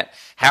the plant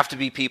have to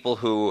be people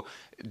who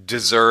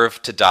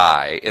deserve to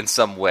die in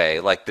some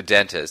way, like the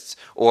dentists,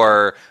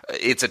 or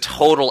it's a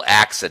total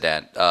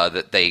accident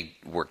that they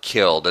were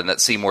killed, and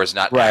that Seymour's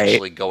not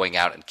actually going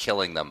out and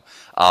killing them.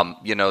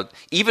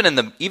 Even in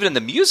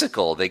the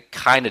musical, they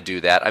kind of do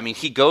that. I mean,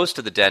 he goes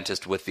to the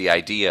dentist with the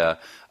idea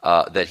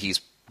that he's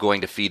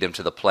going to feed him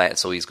to the plant,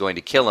 so he's going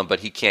to kill him,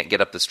 but he can't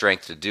get up the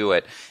strength to do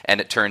it, and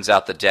it turns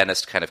out the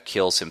dentist kind of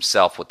kills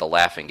himself with the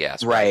laughing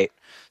gas. Right.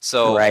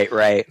 So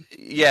right.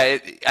 Yeah,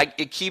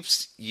 it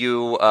keeps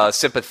you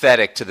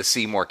sympathetic to the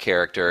Seymour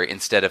character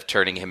instead of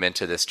turning him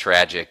into this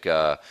tragic.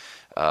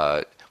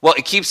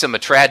 It keeps him a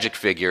tragic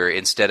figure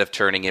instead of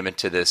turning him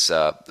into this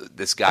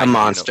guy, a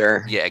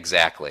monster. Yeah,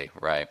 exactly.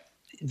 Right.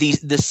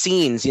 The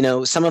scenes,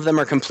 some of them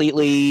are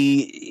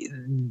completely,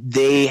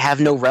 they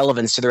have no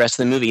relevance to the rest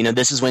of the movie.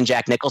 This is when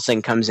Jack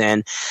Nicholson comes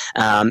in,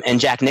 and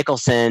Jack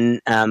Nicholson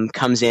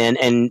comes in,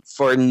 and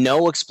for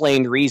no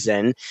explained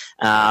reason,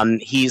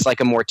 he's like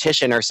a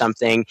mortician or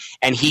something,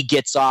 and he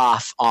gets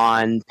off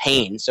on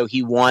pain. So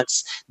he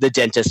wants the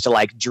dentist to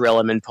like drill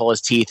him and pull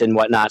his teeth and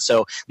whatnot.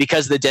 So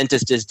because the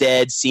dentist is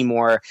dead,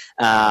 Seymour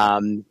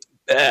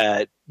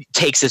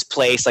takes his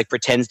place, like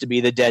pretends to be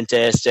the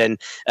dentist, and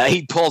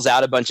he pulls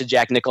out a bunch of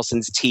Jack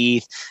Nicholson's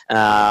teeth,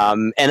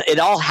 and it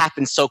all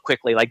happens so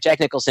quickly. Like, Jack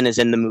Nicholson is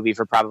in the movie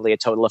for probably a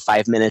total of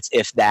 5 minutes,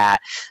 if that,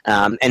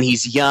 and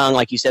he's young.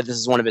 Like you said, this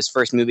is one of his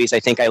first movies. I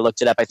think I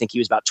looked it up. I think he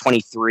was about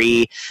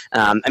 23.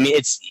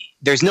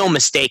 There's no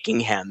mistaking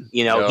him.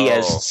 No. He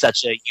has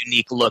such a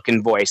unique look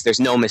and voice. There's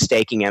no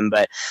mistaking him,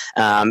 but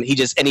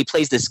he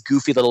plays this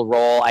goofy little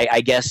role. I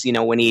guess,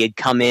 when he had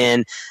come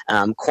in,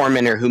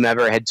 Corman or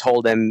whomever had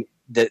told him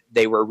that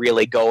they were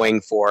really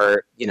going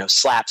for,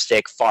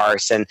 slapstick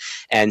farce.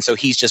 And so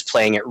he's just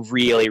playing it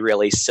really,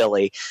 really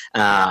silly.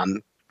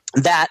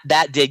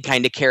 That did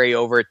kind of carry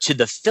over to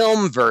the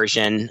film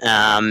version,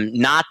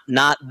 not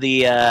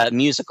the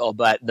musical,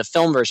 but the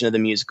film version of the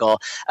musical.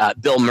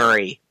 Bill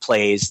Murray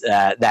plays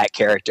that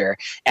character,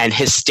 and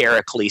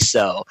hysterically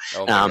so.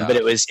 But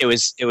it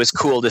was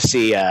cool to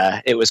see.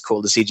 It was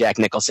cool to see Jack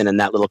Nicholson in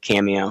that little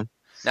cameo.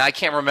 Now, I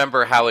can't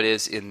remember how it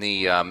is in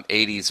the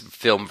 80s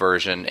film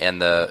version and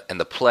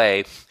the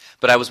play,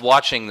 but I was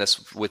watching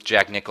this with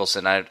Jack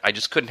Nicholson. I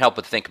just couldn't help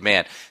but think,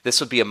 man, this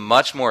would be a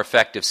much more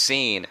effective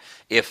scene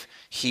if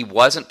he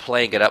wasn't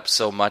playing it up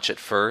so much at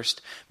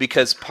first,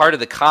 because part of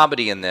the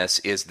comedy in this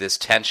is this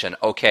tension.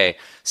 Okay,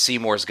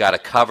 Seymour's got a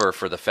cover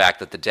for the fact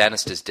that the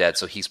dentist is dead,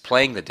 so he's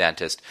playing the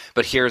dentist,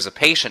 but here's a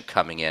patient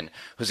coming in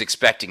who's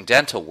expecting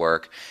dental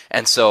work,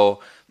 and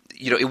so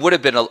it would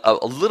have been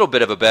a little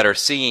bit of a better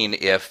scene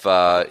if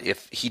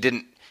we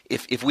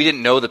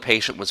didn't know the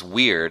patient was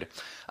weird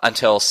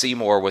until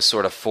Seymour was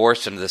sort of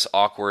forced into this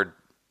awkward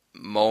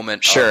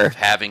moment of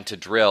having to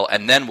drill,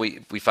 and then we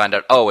find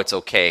out, it's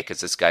okay because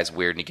this guy's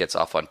weird and he gets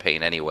off on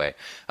pain anyway.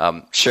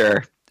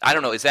 Sure. I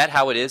don't know. Is that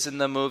how it is in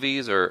the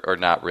movies, or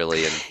not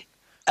really?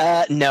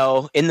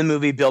 No, in the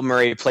movie, Bill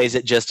Murray plays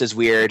it just as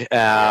weird,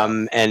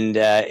 and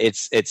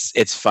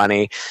it's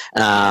funny.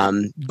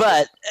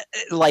 But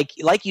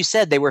like you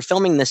said, they were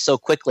filming this so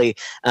quickly.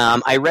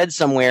 I read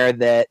somewhere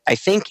that I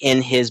think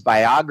in his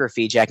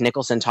biography, Jack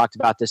Nicholson talked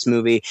about this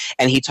movie,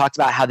 and he talked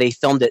about how they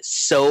filmed it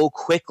so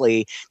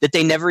quickly that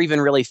they never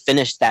even really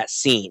finished that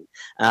scene.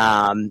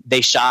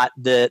 They shot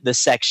the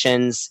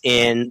sections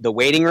in the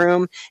waiting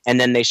room, and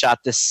then they shot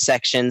the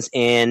sections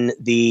in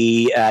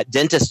the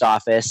dentist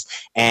office,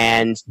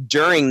 and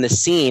during the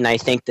scene, I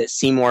think that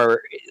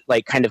Seymour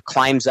kind of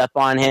climbs up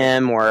on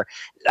him, or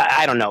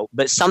I don't know,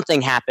 but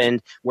something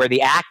happened where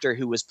the actor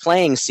who was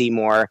playing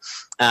Seymour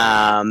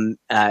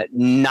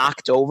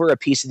knocked over a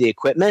piece of the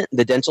equipment,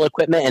 the dental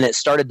equipment, and it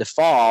started to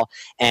fall.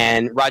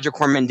 And Roger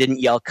Corman didn't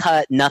yell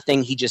cut,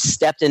 nothing. He just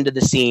stepped into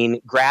the scene,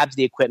 grabbed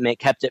the equipment,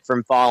 kept it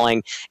from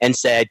falling, and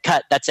said,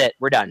 "Cut, that's it,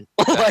 we're done."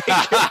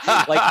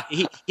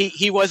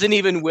 He wasn't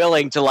even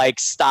willing to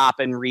stop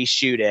and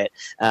reshoot it.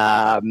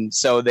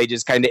 So they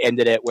just kind of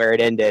ended it where it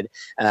ended.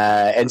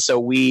 And so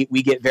we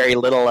get very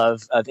little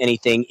of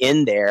anything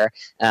in there.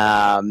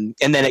 And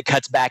then it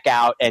cuts back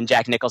out, and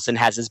Jack Nicholson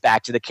has his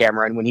back to the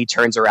camera, and when he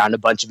turns around, a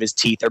bunch of his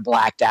teeth are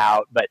blacked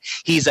out, but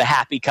he's a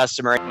happy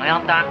customer.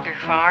 Well, Dr.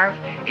 Favre,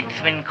 it's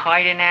been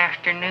quite an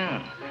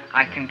afternoon.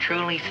 I can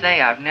truly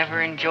say I've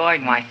never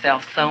enjoyed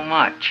myself so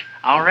much.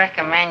 I'll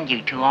recommend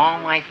you to all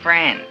my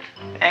friends.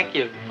 Thank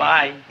you.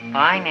 Bye.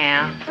 Bye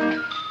now.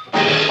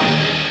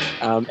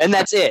 And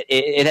that's it.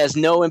 It has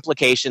no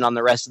implication on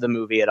the rest of the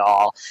movie at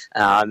all.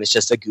 It's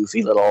just a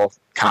goofy little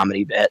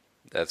comedy bit.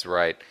 That's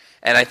right.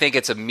 And I think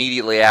it's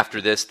immediately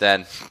after this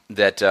then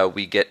that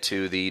we get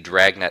to the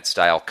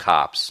Dragnet-style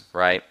cops,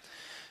 right?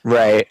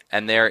 Right.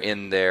 And they're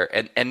in there,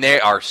 and they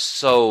are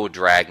so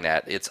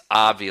Dragnet. It's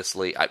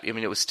obviously, I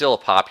mean, it was still a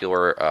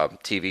popular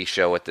TV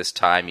show at this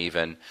time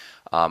even.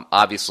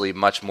 Obviously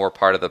much more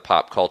part of the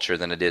pop culture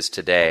than it is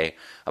today.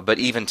 But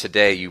even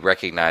today, you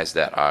recognize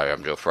that,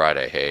 I'm Joe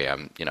Friday, hey,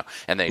 and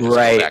they just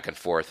go back and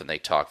forth, and they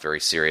talk very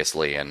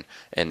seriously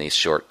in these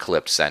short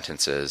clipped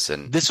sentences.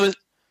 And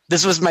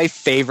This was my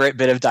favorite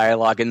bit of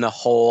dialogue in the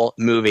whole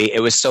movie.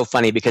 It was so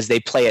funny because they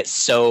play it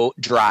so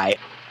dry.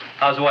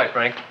 How's the wife,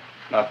 Frank?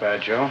 Not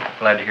bad, Joe.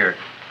 Glad to hear it.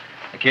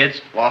 The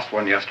kids? Lost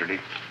one yesterday.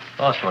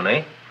 Lost one,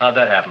 eh? How'd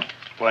that happen?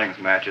 Playing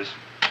some matches.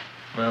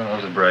 Well,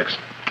 those are breaks.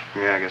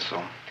 Yeah, I guess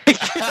so.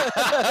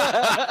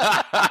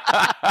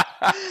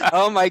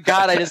 Oh my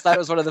God, I just thought it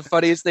was one of the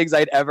funniest things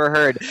I'd ever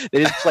heard.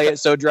 They just play it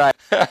so dry.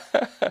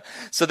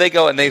 So they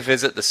go and they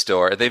visit the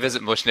store. They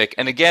visit Mushnick.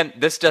 And again,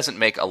 this doesn't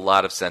make a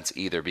lot of sense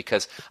either,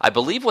 because I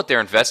believe what they're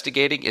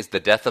investigating is the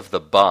death of the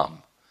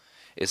bum.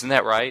 Isn't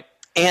that right?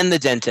 And the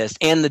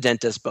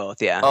dentist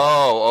both, yeah.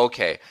 Oh,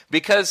 okay.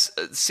 Because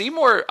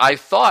Seymour, I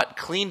thought,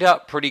 cleaned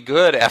up pretty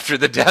good after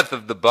the death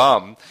of the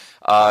bum.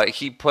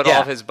 He put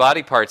all of his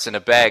body parts in a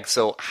bag,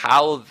 so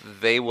how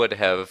they would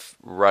have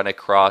run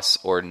across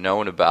or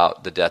known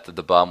about the death of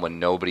the bum when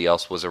nobody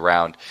else was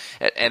around,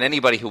 and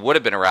anybody who would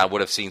have been around would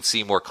have seen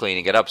Seymour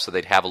cleaning it up, so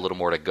they'd have a little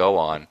more to go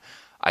on,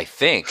 I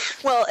think.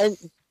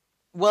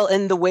 Well,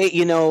 and the way,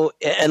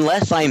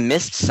 unless I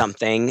missed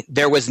something,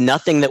 there was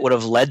nothing that would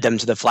have led them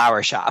to the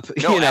flower shop.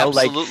 No,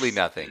 absolutely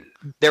nothing.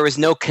 There was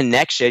no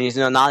connection,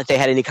 not that they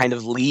had any kind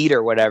of lead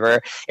or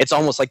whatever. It's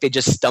almost like they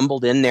just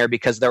stumbled in there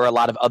because there were a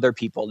lot of other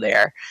people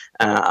there.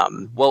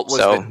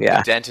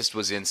 The dentist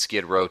was in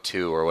Skid Row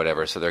too or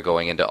whatever, so they're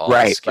going into all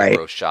the Skid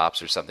Row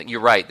shops or something. You're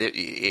right.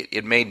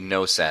 It made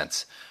no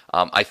sense.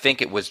 I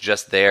think it was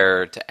just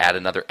there to add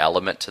another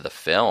element to the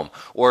film,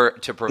 or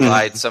to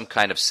provide some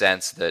kind of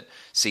sense that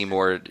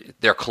Seymour,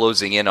 they're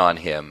closing in on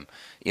him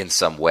in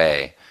some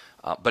way.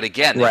 But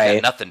again, they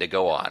had nothing to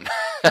go on.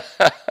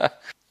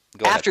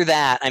 After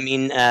that, I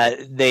mean,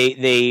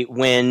 they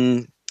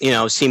when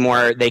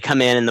Seymour, they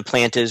come in and the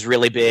plant is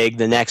really big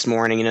the next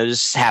morning.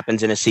 This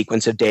happens in a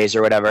sequence of days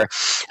or whatever.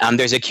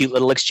 There's a cute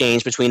little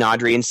exchange between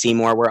Audrey and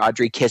Seymour where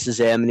Audrey kisses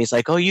him, and he's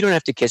like, "Oh, you don't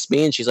have to kiss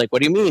me." And she's like,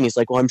 "What do you mean?" He's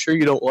like, "Well, I'm sure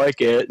you don't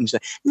like it." And she's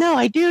like, "No,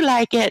 I do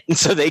like it." And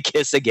so they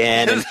kiss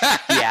again, and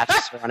he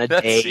asks her on a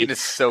date. That scene is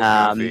so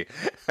goofy.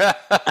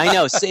 I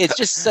know. It's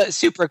just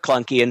super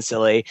clunky and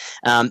silly.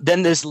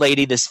 Then this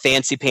lady, this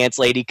fancy pants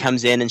lady,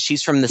 comes in, and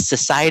she's from the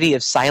Society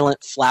of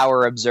Silent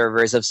Flower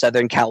Observers of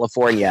Southern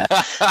California.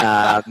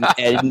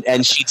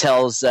 And she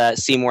tells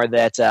Seymour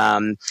that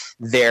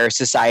their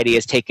society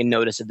has taken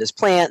notice of this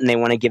plant and they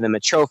want to give him a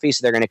trophy,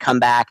 so they're going to come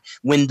back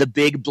when the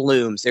big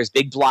blooms. There's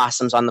big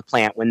blossoms on the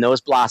plant. When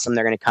those blossom,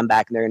 they're going to come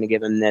back and they're going to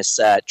give him this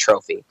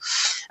trophy.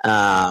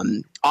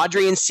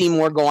 Audrey and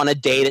Seymour go on a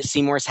date at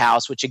Seymour's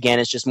house, which again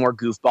is just more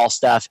goofball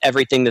stuff.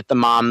 Everything that the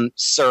mom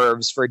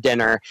serves for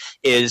dinner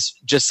is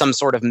just some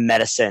sort of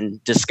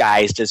medicine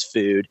disguised as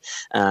food,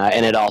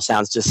 and it all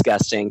sounds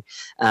disgusting.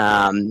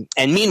 And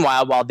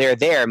meanwhile, while they're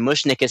there,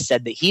 Mushnick has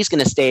said that he's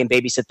going to stay and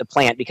babysit the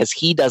plant because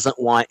he doesn't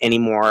want any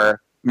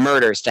more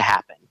murders to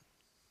happen.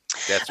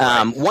 That's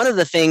right. One of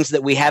the things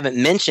that we haven't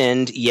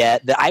mentioned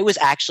yet that I was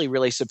actually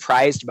really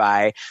surprised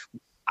by,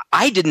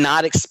 I did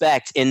not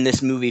expect in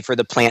this movie for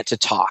the plant to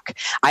talk.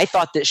 I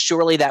thought that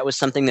surely that was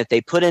something that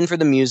they put in for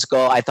the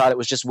musical. I thought it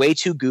was just way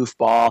too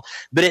goofball,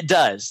 but it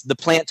does. The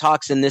plant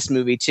talks in this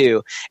movie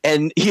too.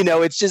 And,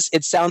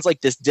 it sounds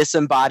like this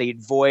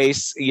disembodied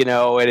voice,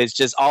 and it's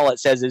just all it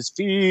says is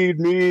feed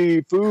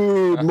me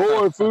food,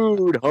 more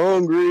food,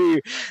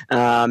 hungry.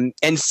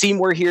 And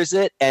Seymour hears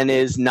it and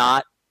is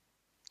not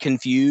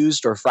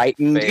confused or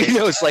frightened.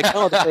 It's like,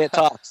 oh, the plant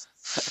talks.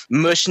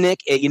 Mushnik,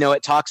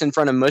 it talks in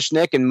front of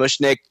Mushnik, and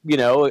Mushnik,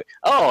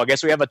 I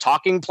guess we have a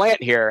talking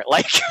plant here.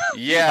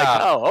 Yeah.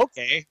 Oh,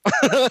 okay.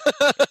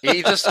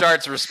 He just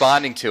starts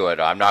responding to it.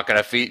 I'm not going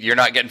to feed. You're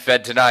not getting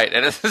fed tonight.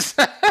 And it's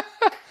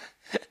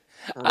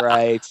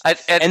right.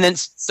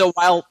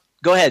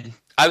 Go ahead.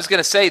 I was going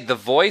to say the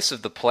voice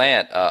of the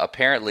plant.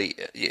 Apparently,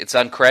 it's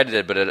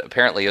uncredited, but it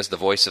apparently is the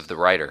voice of the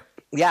writer.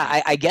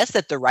 Yeah, I guess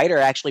that the writer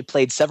actually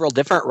played several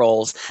different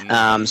roles,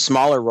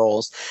 smaller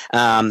roles.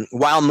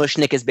 While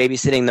Mushnik is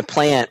babysitting the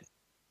plant,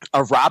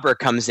 a robber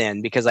comes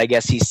in because I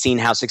guess he's seen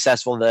how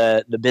successful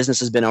the business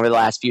has been over the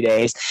last few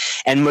days.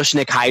 And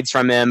Mushnik hides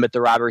from him, but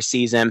the robber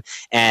sees him.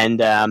 And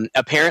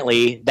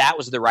apparently that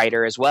was the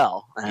writer as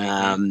well,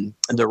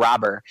 the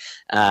robber.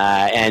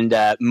 And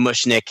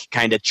Mushnik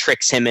kind of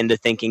tricks him into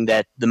thinking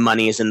that the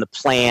money is in the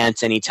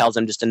plant, and he tells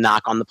him just to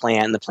knock on the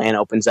plant, and the plant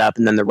opens up,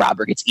 and then the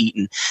robber gets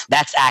eaten.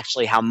 That's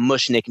actually how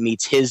Mushnik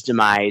meets his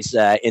demise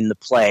in the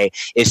play,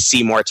 is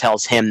Seymour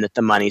tells him that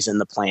the money's in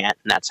the plant,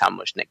 and that's how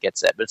Mushnik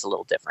gets it, but it's a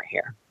little different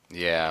here.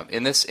 Yeah,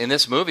 in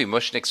this movie,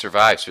 Mushnik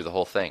survives through the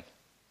whole thing.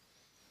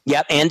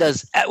 Yep, and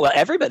does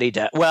everybody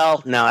does.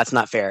 Well, no, that's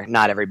not fair.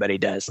 Not everybody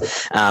does.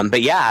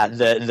 But yeah,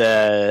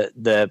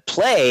 the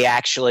play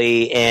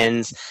actually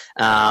ends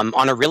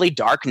on a really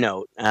dark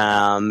note.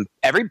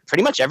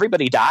 Pretty much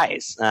everybody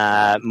dies.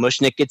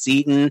 Mushnik gets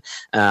eaten.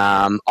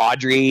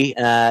 Audrey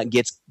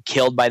gets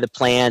killed by the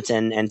plant,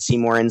 and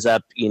Seymour ends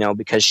up,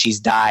 because she's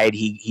died,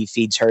 he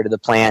feeds her to the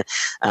plant,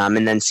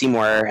 and then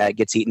Seymour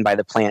gets eaten by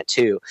the plant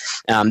too.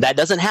 That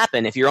doesn't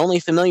happen. If you're only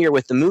familiar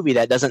with the movie,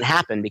 that doesn't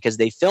happen because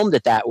they filmed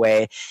it that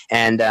way,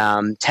 and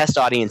test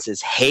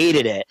audiences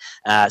hated it,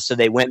 so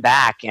they went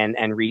back and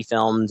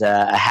refilmed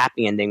a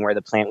happy ending where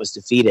the plant was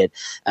defeated.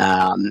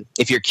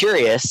 If you're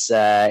curious,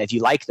 if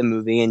you like the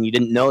movie and you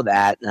didn't know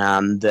that,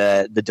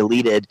 the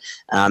deleted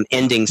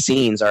ending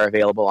scenes are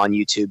available on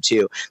YouTube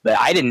too, but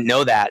I didn't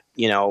know that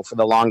for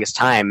the longest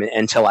time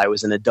until I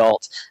was an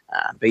adult.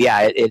 But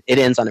yeah, it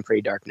ends on a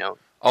pretty dark note.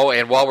 Oh,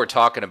 and while we're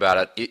talking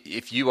about it,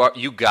 if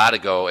you got to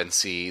go and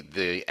see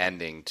the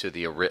ending to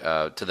the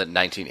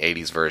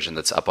 1980s version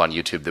that's up on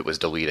YouTube that was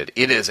deleted.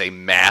 It is a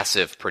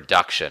massive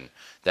production.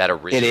 That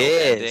original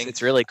ending.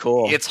 It's really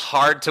cool. It's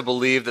hard to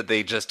believe that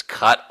they just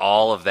cut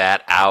all of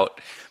that out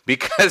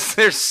because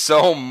there's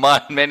so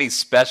many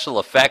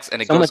special effects,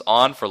 and it goes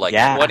on for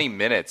 20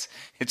 minutes.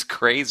 It's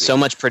crazy. So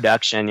much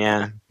production,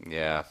 yeah.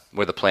 Yeah,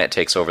 where the plant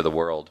takes over the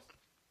world.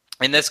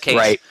 In this case,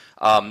 right.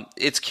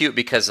 It's cute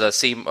because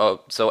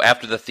so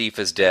after the thief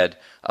is dead,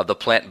 the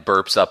plant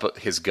burps up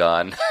his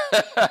gun.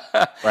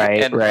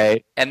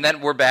 Right. And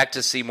then we're back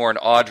to Seymour and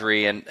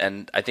Audrey,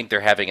 and I think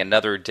they're having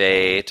another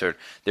date, or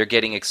they're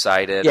getting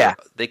excited. Yeah.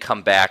 They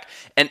come back.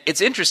 And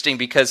it's interesting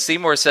because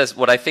Seymour says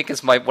what I think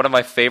is one of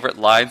my favorite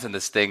lines in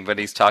this thing when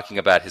he's talking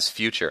about his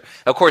future.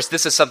 Of course,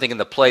 this is something in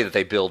the play that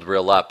they build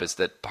real up, is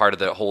that part of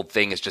the whole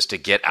thing is just to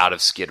get out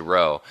of Skid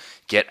Row,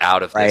 get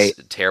out of this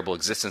terrible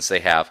existence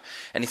they have.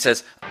 And he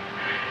says,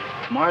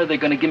 tomorrow they're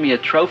going to give me a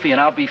trophy and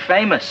I'll be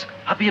famous.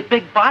 I'll be a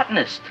big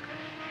botanist.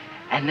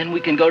 And then we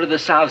can go to the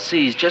South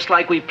Seas just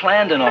like we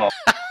planned and all.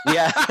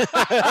 Yeah.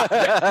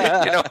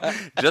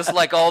 Just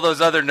like all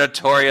those other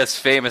notorious,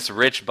 famous,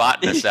 rich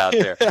botanists out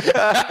there.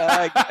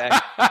 I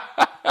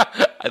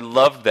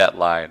loved that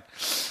line.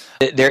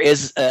 There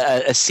is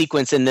a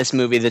sequence in this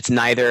movie that's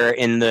neither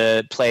in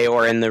the play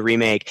or in the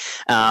remake,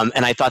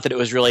 and I thought that it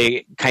was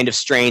really kind of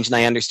strange, and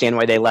I understand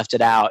why they left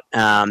it out.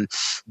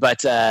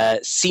 But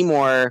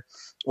Seymour...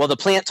 Well, the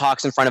plant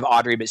talks in front of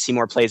Audrey, but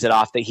Seymour plays it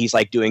off that he's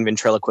doing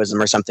ventriloquism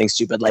or something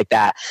stupid like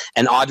that.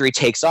 And Audrey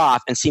takes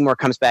off, and Seymour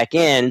comes back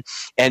in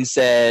and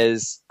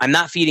says, "I'm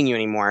not feeding you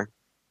anymore."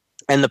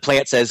 And the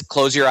plant says,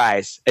 "Close your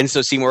eyes." And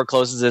so Seymour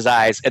closes his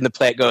eyes, and the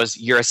plant goes,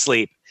 "You're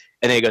asleep."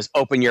 And then he goes,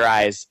 "Open your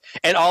eyes."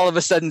 And all of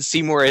a sudden,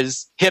 Seymour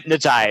is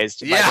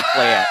hypnotized by the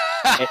plant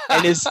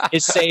and is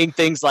saying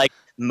things like,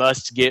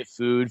 "Must get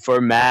food for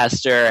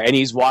master," and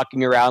he's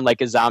walking around like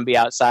a zombie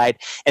outside,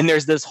 and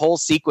there's this whole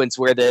sequence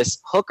where this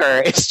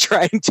hooker is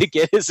trying to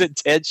get his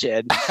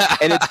attention,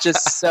 and it's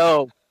just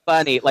so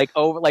funny.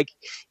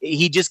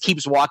 He just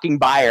keeps walking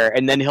by her,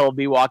 and then he'll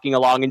be walking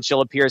along and she'll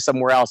appear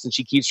somewhere else, and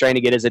she keeps trying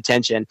to get his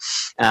attention,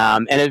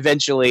 and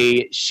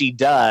eventually she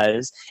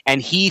does,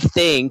 and he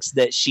thinks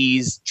that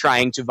she's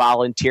trying to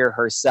volunteer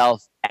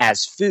herself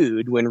as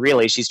food when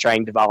really she's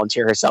trying to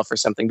volunteer herself for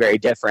something very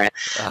different.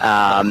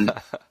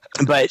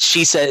 But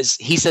he says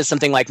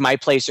something like, "My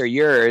place or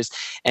yours?"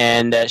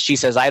 And she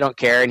says, "I don't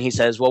care." And he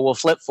says, "Well, we'll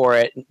flip for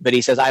it." But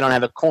he says, "I don't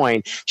have a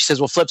coin." She says,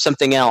 "Well, flip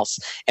something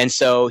else." And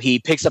so he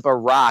picks up a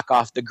rock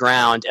off the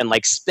ground and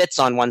spits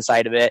on one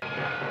side of it.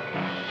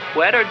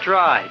 Wet or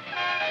dry?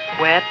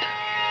 Wet.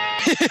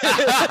 Which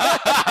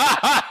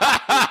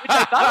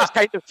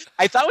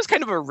I thought was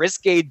kind of a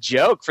risque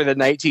joke for the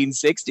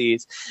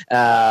 1960s.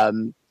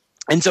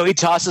 And so he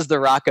tosses the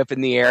rock up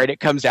in the air, and it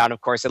comes down, of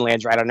course, and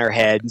lands right on her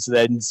head. And so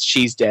then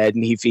she's dead,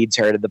 and he feeds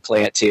her to the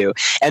plant too.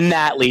 And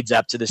that leads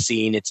up to the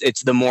scene.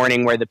 It's the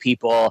morning where the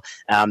people,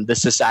 the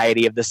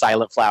Society of the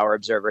Silent Flower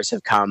Observers,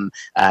 have come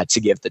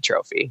to give the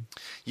trophy.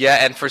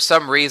 Yeah, and for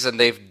some reason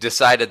they've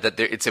decided that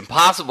it's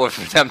impossible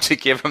for them to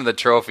give him the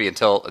trophy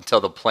until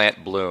the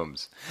plant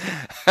blooms.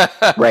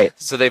 Right.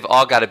 So they've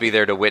all got to be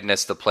there to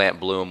witness the plant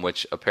bloom,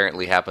 which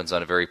apparently happens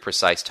on a very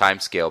precise time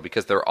scale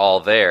because they're all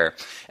there,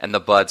 and the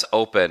buds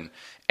open,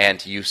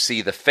 and you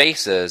see the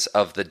faces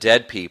of the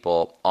dead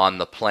people on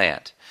the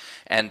plant.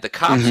 And the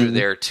cops are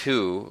there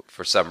too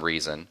for some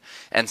reason.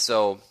 And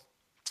so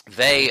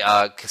they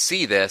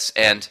see this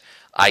and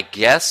I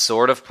guess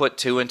sort of put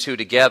two and two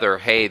together.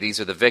 Hey, these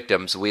are the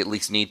victims. We at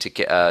least need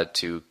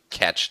to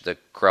catch the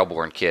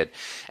Krellborn kid.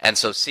 And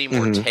so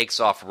Seymour takes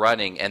off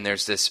running, and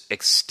there's this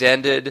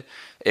extended,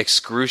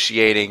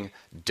 excruciating,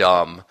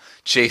 dumb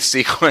chase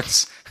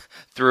sequence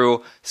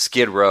through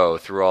Skid Row,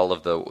 through all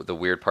of the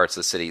weird parts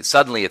of the city.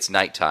 Suddenly it's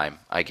nighttime,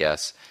 I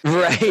guess.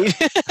 Right.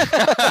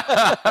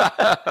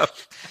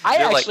 I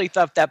actually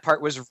thought that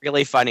part was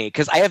really funny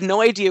because I have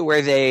no idea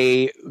where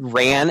they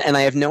ran and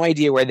I have no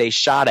idea where they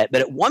shot it.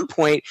 But at one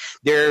point,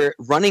 they're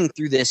running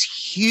through this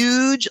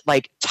huge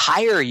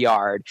tire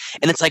yard,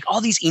 and it's like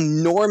all these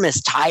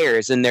enormous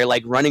tires, and they're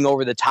like running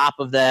over the top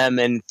of them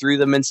and through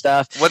them and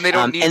stuff. When they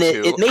don't need and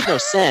to. It made no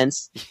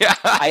sense. Yeah.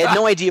 I had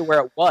no idea where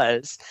it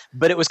was,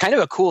 but it was kind of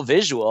a cool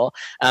visual.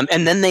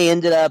 And then they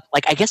ended up,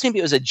 I guess maybe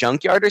it was a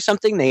junkyard or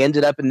something. They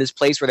ended up in this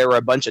place where there were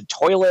a bunch of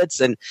toilets,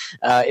 and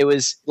it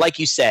was, like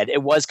you said,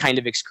 it was kind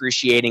of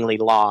excruciatingly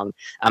long.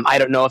 I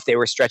don't know if they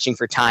were stretching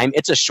for time.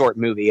 It's a short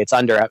movie. It's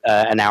under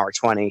an hour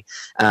 20.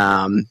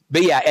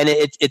 But yeah, and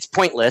it's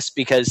pointless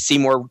because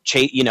Seymour,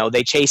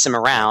 they chase him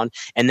around,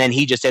 and then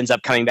he just ends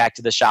up coming back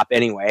to the shop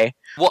anyway.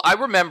 Well, I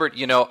remembered,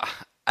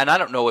 and I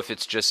don't know if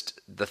it's just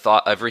the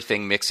thought,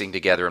 everything mixing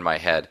together in my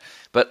head,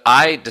 but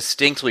I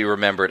distinctly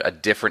remembered a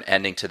different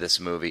ending to this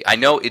movie. I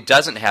know it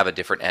doesn't have a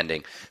different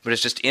ending, but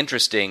it's just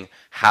interesting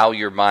how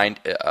your mind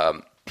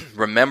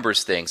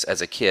remembers things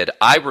as a kid.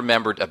 I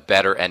remembered a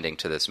better ending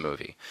to this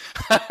movie.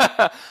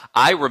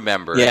 I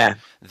remembered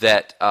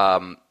that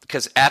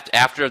because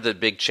after the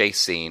big chase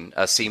scene,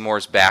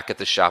 Seymour's back at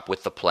the shop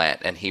with the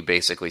plant, and he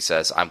basically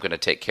says, I'm going to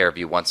take care of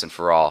you once and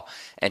for all.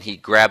 And he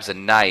grabs a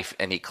knife,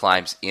 and he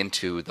climbs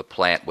into the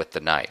plant with the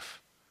knife.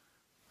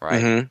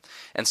 Right? Mm-hmm.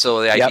 And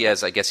so the idea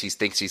is, I guess he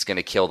thinks he's going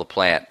to kill the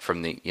plant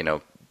from the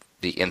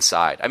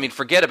inside. I mean,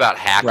 forget about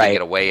hacking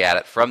it away at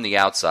it from the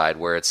outside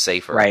where it's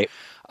safer. Right.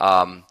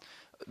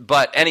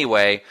 But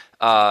anyway,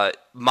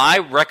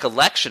 my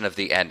recollection of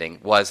the ending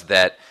was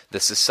that the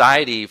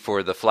Society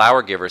for the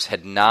Flower Givers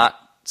had not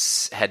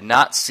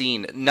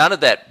seen, none of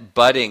that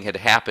budding had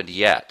happened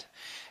yet,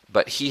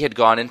 but he had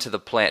gone into the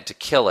plant to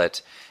kill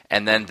it,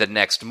 and then the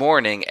next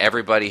morning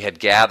everybody had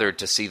gathered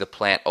to see the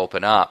plant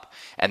open up,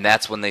 and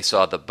that's when they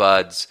saw the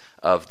buds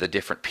of the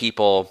different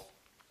people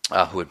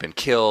who had been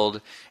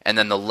killed, and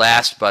then the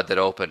last bud that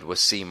opened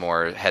was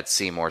had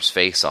Seymour's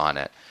face on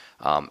it.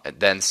 And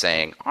then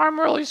saying, I'm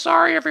really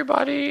sorry,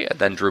 everybody, and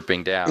then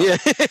drooping down. Yeah.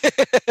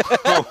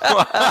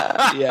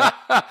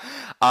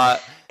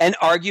 And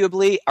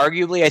arguably,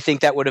 I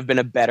think that would have been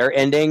a better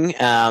ending.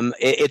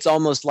 It's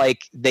almost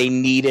like they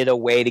needed a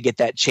way to get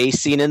that chase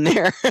scene in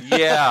there.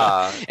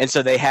 Yeah. And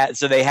so they had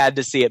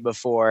to see it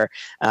before.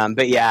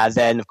 But yeah,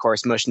 then of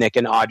course Mushnick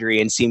and Audrey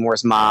and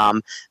Seymour's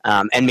mom,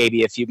 and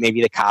maybe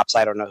the cops.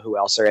 I don't know who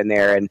else are in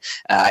there. And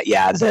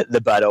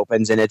the bud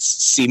opens and it's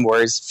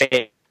Seymour's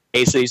face.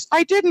 Says,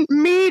 I didn't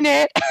mean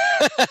it,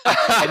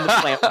 and the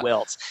plant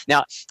wilts.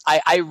 Now,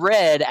 I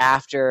read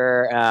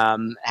after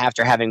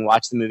having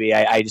watched the movie,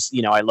 I just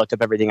I looked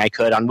up everything I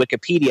could on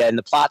Wikipedia. In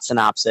the plot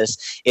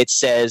synopsis, it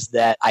says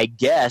that I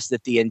guess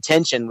that the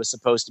intention was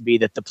supposed to be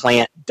that the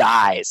plant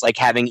dies, like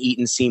having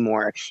eaten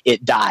Seymour,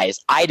 it dies.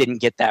 I didn't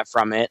get that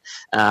from it,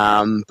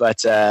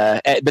 but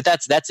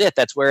that's it.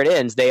 That's where it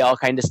ends. They all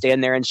kind of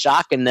stand there in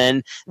shock, and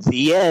then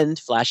the end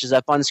flashes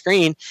up on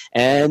screen,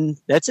 and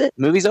that's it.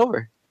 Movie's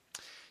over.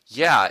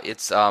 Yeah,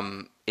 it's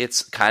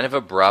kind of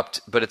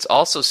abrupt, but it's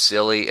also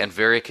silly and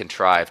very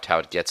contrived how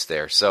it gets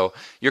there. So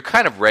you're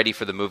kind of ready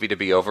for the movie to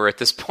be over at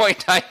this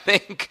point, I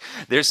think.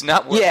 There's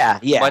not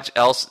much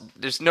else.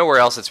 There's nowhere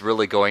else it's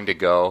really going to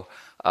go.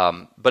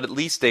 But at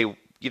least they,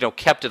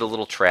 kept it a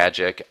little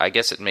tragic. I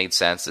guess it made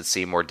sense that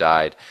Seymour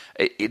died.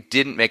 It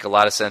didn't make a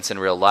lot of sense in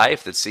real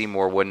life that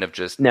Seymour wouldn't have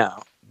just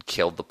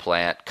killed the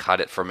plant, cut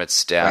it from its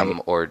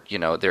stem, or,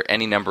 there are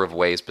any number of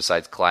ways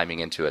besides climbing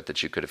into it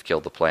that you could have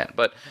killed the plant.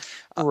 But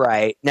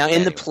Right. Now,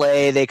 in the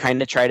play, they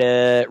kind of try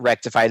to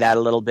rectify that a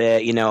little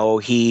bit. You know,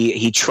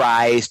 he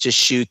tries to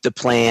shoot the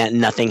plant,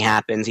 nothing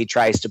happens. He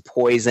tries to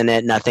poison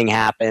it, nothing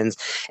happens.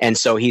 And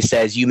so he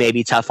says, you may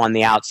be tough on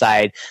the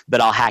outside, but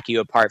I'll hack you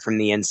apart from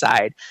the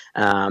inside.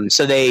 And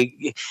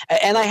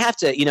I have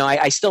to, you know,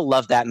 I still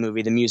love that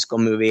movie, the musical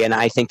movie, and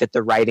I think that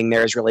the writing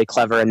there is really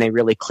clever, and they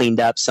really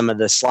cleaned up some of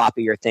the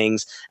sloppier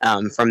things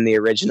from the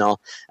original.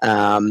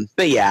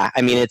 But yeah,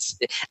 I mean,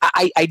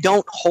 I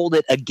don't hold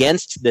it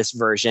against this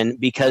version,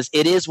 because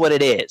it is what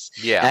it is.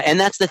 Yeah. And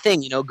that's the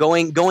thing, you know,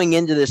 going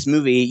into this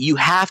movie, you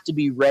have to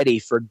be ready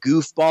for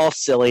goofball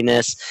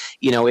silliness.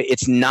 You know,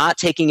 it's not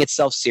taking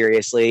itself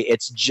seriously.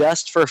 It's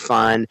just for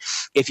fun.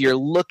 If you're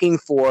looking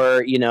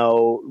for, you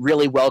know,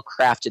 really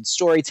well-crafted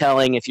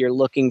storytelling, if you're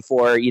looking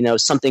for, you know,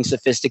 something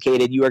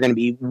sophisticated, you are going to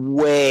be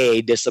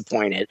way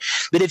disappointed.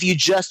 But if you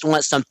just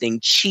want something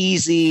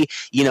cheesy,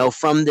 you know,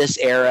 from this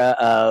era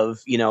of,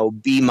 you know,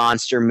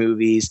 B-monster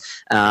movies,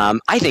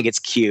 I think it's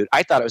cute.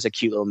 I thought it was a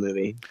cute little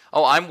movie.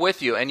 Oh, I'm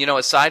with you. And, you know,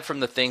 aside from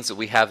the things that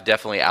we have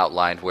definitely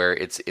outlined where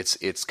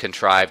it's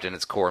contrived and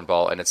it's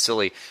cornball and it's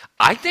silly,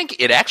 I think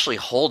it actually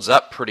holds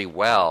up pretty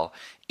well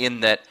in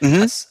that,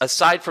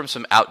 aside from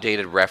some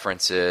outdated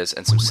references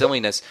and some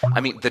silliness,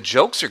 I mean, the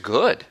jokes are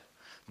good.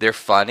 They're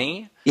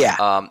funny.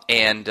 Yeah.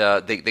 And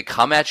they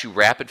come at you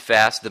rapid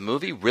fast. The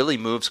movie really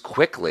moves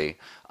quickly.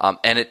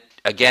 And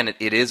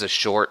it is a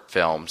short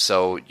film,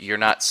 so you're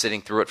not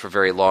sitting through it for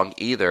very long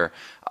either.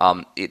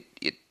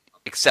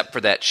 Except for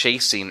that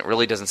chase scene, it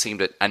really doesn't seem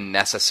to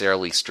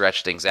unnecessarily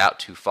stretch things out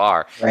too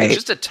far. Right. It's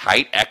just a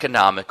tight,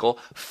 economical,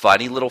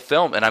 funny little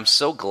film, and I'm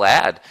so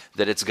glad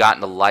that it's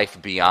gotten a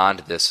life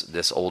beyond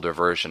this older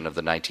version of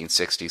the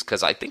 1960s,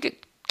 because I think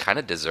it kind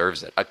of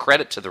deserves it. A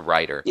credit to the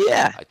writer,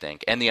 I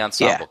think, and the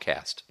ensemble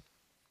cast.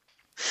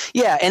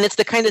 Yeah, and it's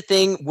the kind of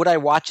thing, would I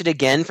watch it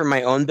again for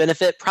my own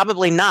benefit?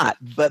 Probably not.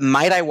 But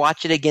might I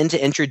watch it again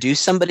to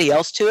introduce somebody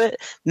else to it?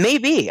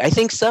 Maybe. I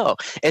think so.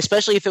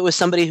 Especially if it was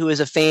somebody who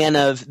is a fan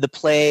of the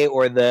play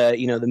or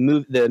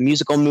the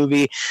musical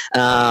movie,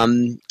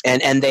 and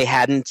they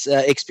hadn't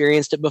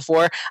experienced it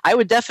before. I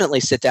would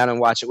definitely sit down and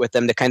watch it with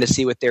them to kind of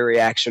see what their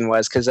reaction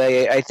was, because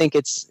I think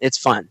it's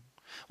fun.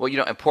 Well, you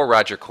know, and poor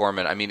Roger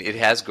Corman, I mean, it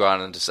has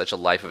gone into such a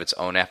life of its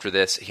own after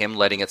this, him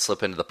letting it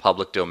slip into the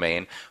public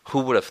domain.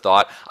 Who would have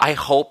thought? I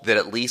hope that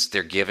at least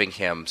they're giving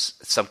him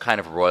some kind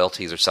of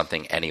royalties or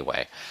something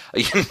anyway.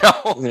 You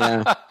know?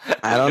 Yeah,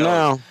 I don't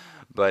know.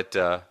 But,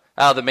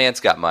 the man's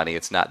got money.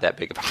 It's not that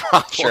big of a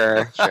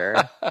problem.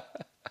 Sure.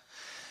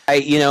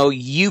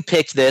 You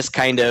picked this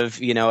kind of,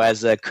 you know,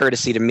 as a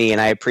courtesy to me,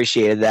 and I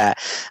appreciated that.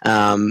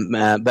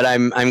 But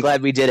I'm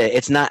glad we did it.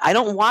 It's not. I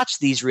don't watch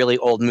these really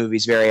old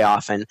movies very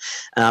often,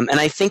 and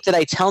I think that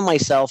I tell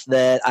myself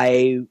that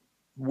I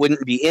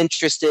wouldn't be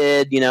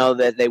interested. You know,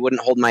 that they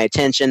wouldn't hold my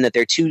attention, that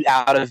they're too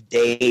out of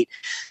date.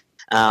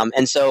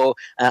 And so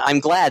I'm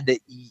glad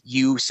that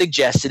you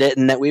suggested it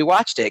and that we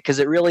watched it, because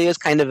it really is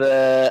kind of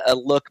a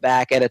look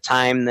back at a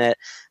time that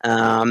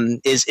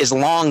is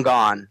long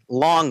gone.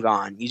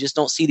 You just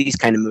don't see these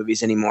kind of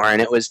movies anymore.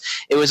 And it was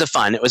a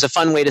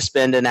fun way to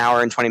spend an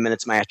hour and 20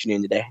 minutes of my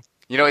afternoon today.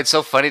 You know, it's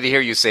so funny to hear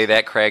you say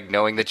that, Craig,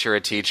 knowing that you're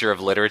a teacher of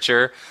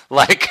literature.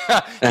 Like,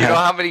 you know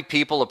how many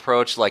people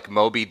approach, like,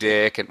 Moby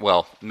Dick, and,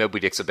 well,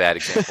 Moby Dick's a bad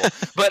example,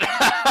 but,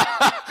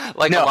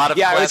 like, a lot of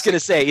I was going to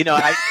say, you know,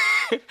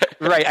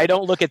 right, I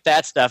don't look at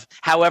that stuff.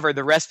 However,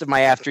 the rest of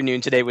my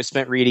afternoon today was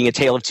spent reading A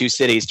Tale of Two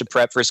Cities to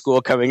prep for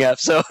school coming up.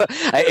 So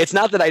it's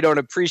not that I don't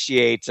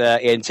appreciate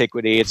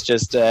antiquity. It's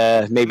just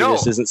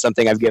this isn't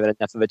something I've given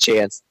enough of a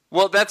chance.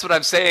 Well, that's what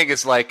I'm saying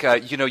is, like,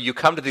 you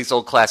come to these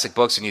old classic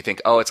books and you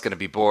think, oh, it's going to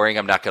be boring.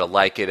 I'm not going to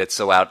like it. It's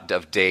so out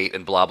of date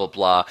and blah, blah,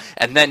 blah.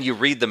 And then you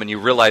read them and you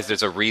realize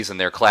there's a reason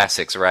they're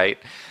classics, right?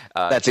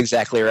 That's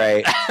exactly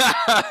right.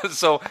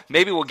 So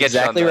maybe we'll get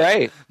exactly you on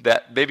right.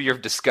 That maybe you're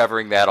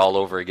discovering that all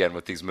over again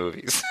with these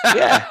movies.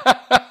 Yeah.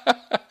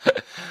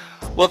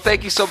 Well,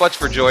 thank you so much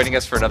for joining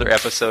us for another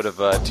episode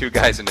of Two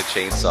Guys and a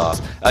Chainsaw.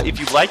 If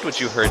you liked what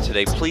you heard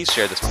today, please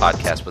share this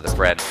podcast with a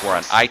friend. We're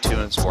on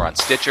iTunes, we're on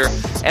Stitcher,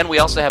 and we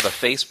also have a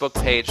Facebook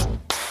page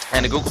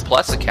and a Google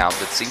Plus account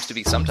that seems to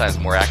be sometimes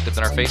more active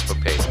than our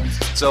Facebook page.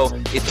 So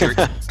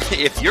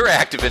if you're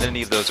active in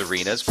any of those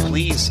arenas,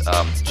 please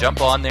jump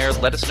on there.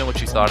 Let us know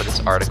what you thought of this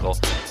article,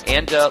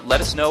 and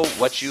let us know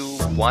what you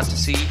want to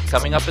see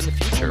coming up in the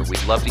future.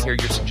 We'd love to hear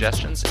your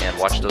suggestions and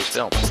watch those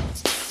films.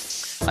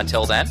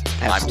 Until then,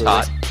 Absolutely.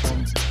 I'm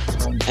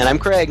Todd. And I'm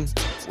Craig.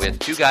 With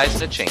Two Guys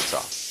and a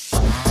Chainsaw.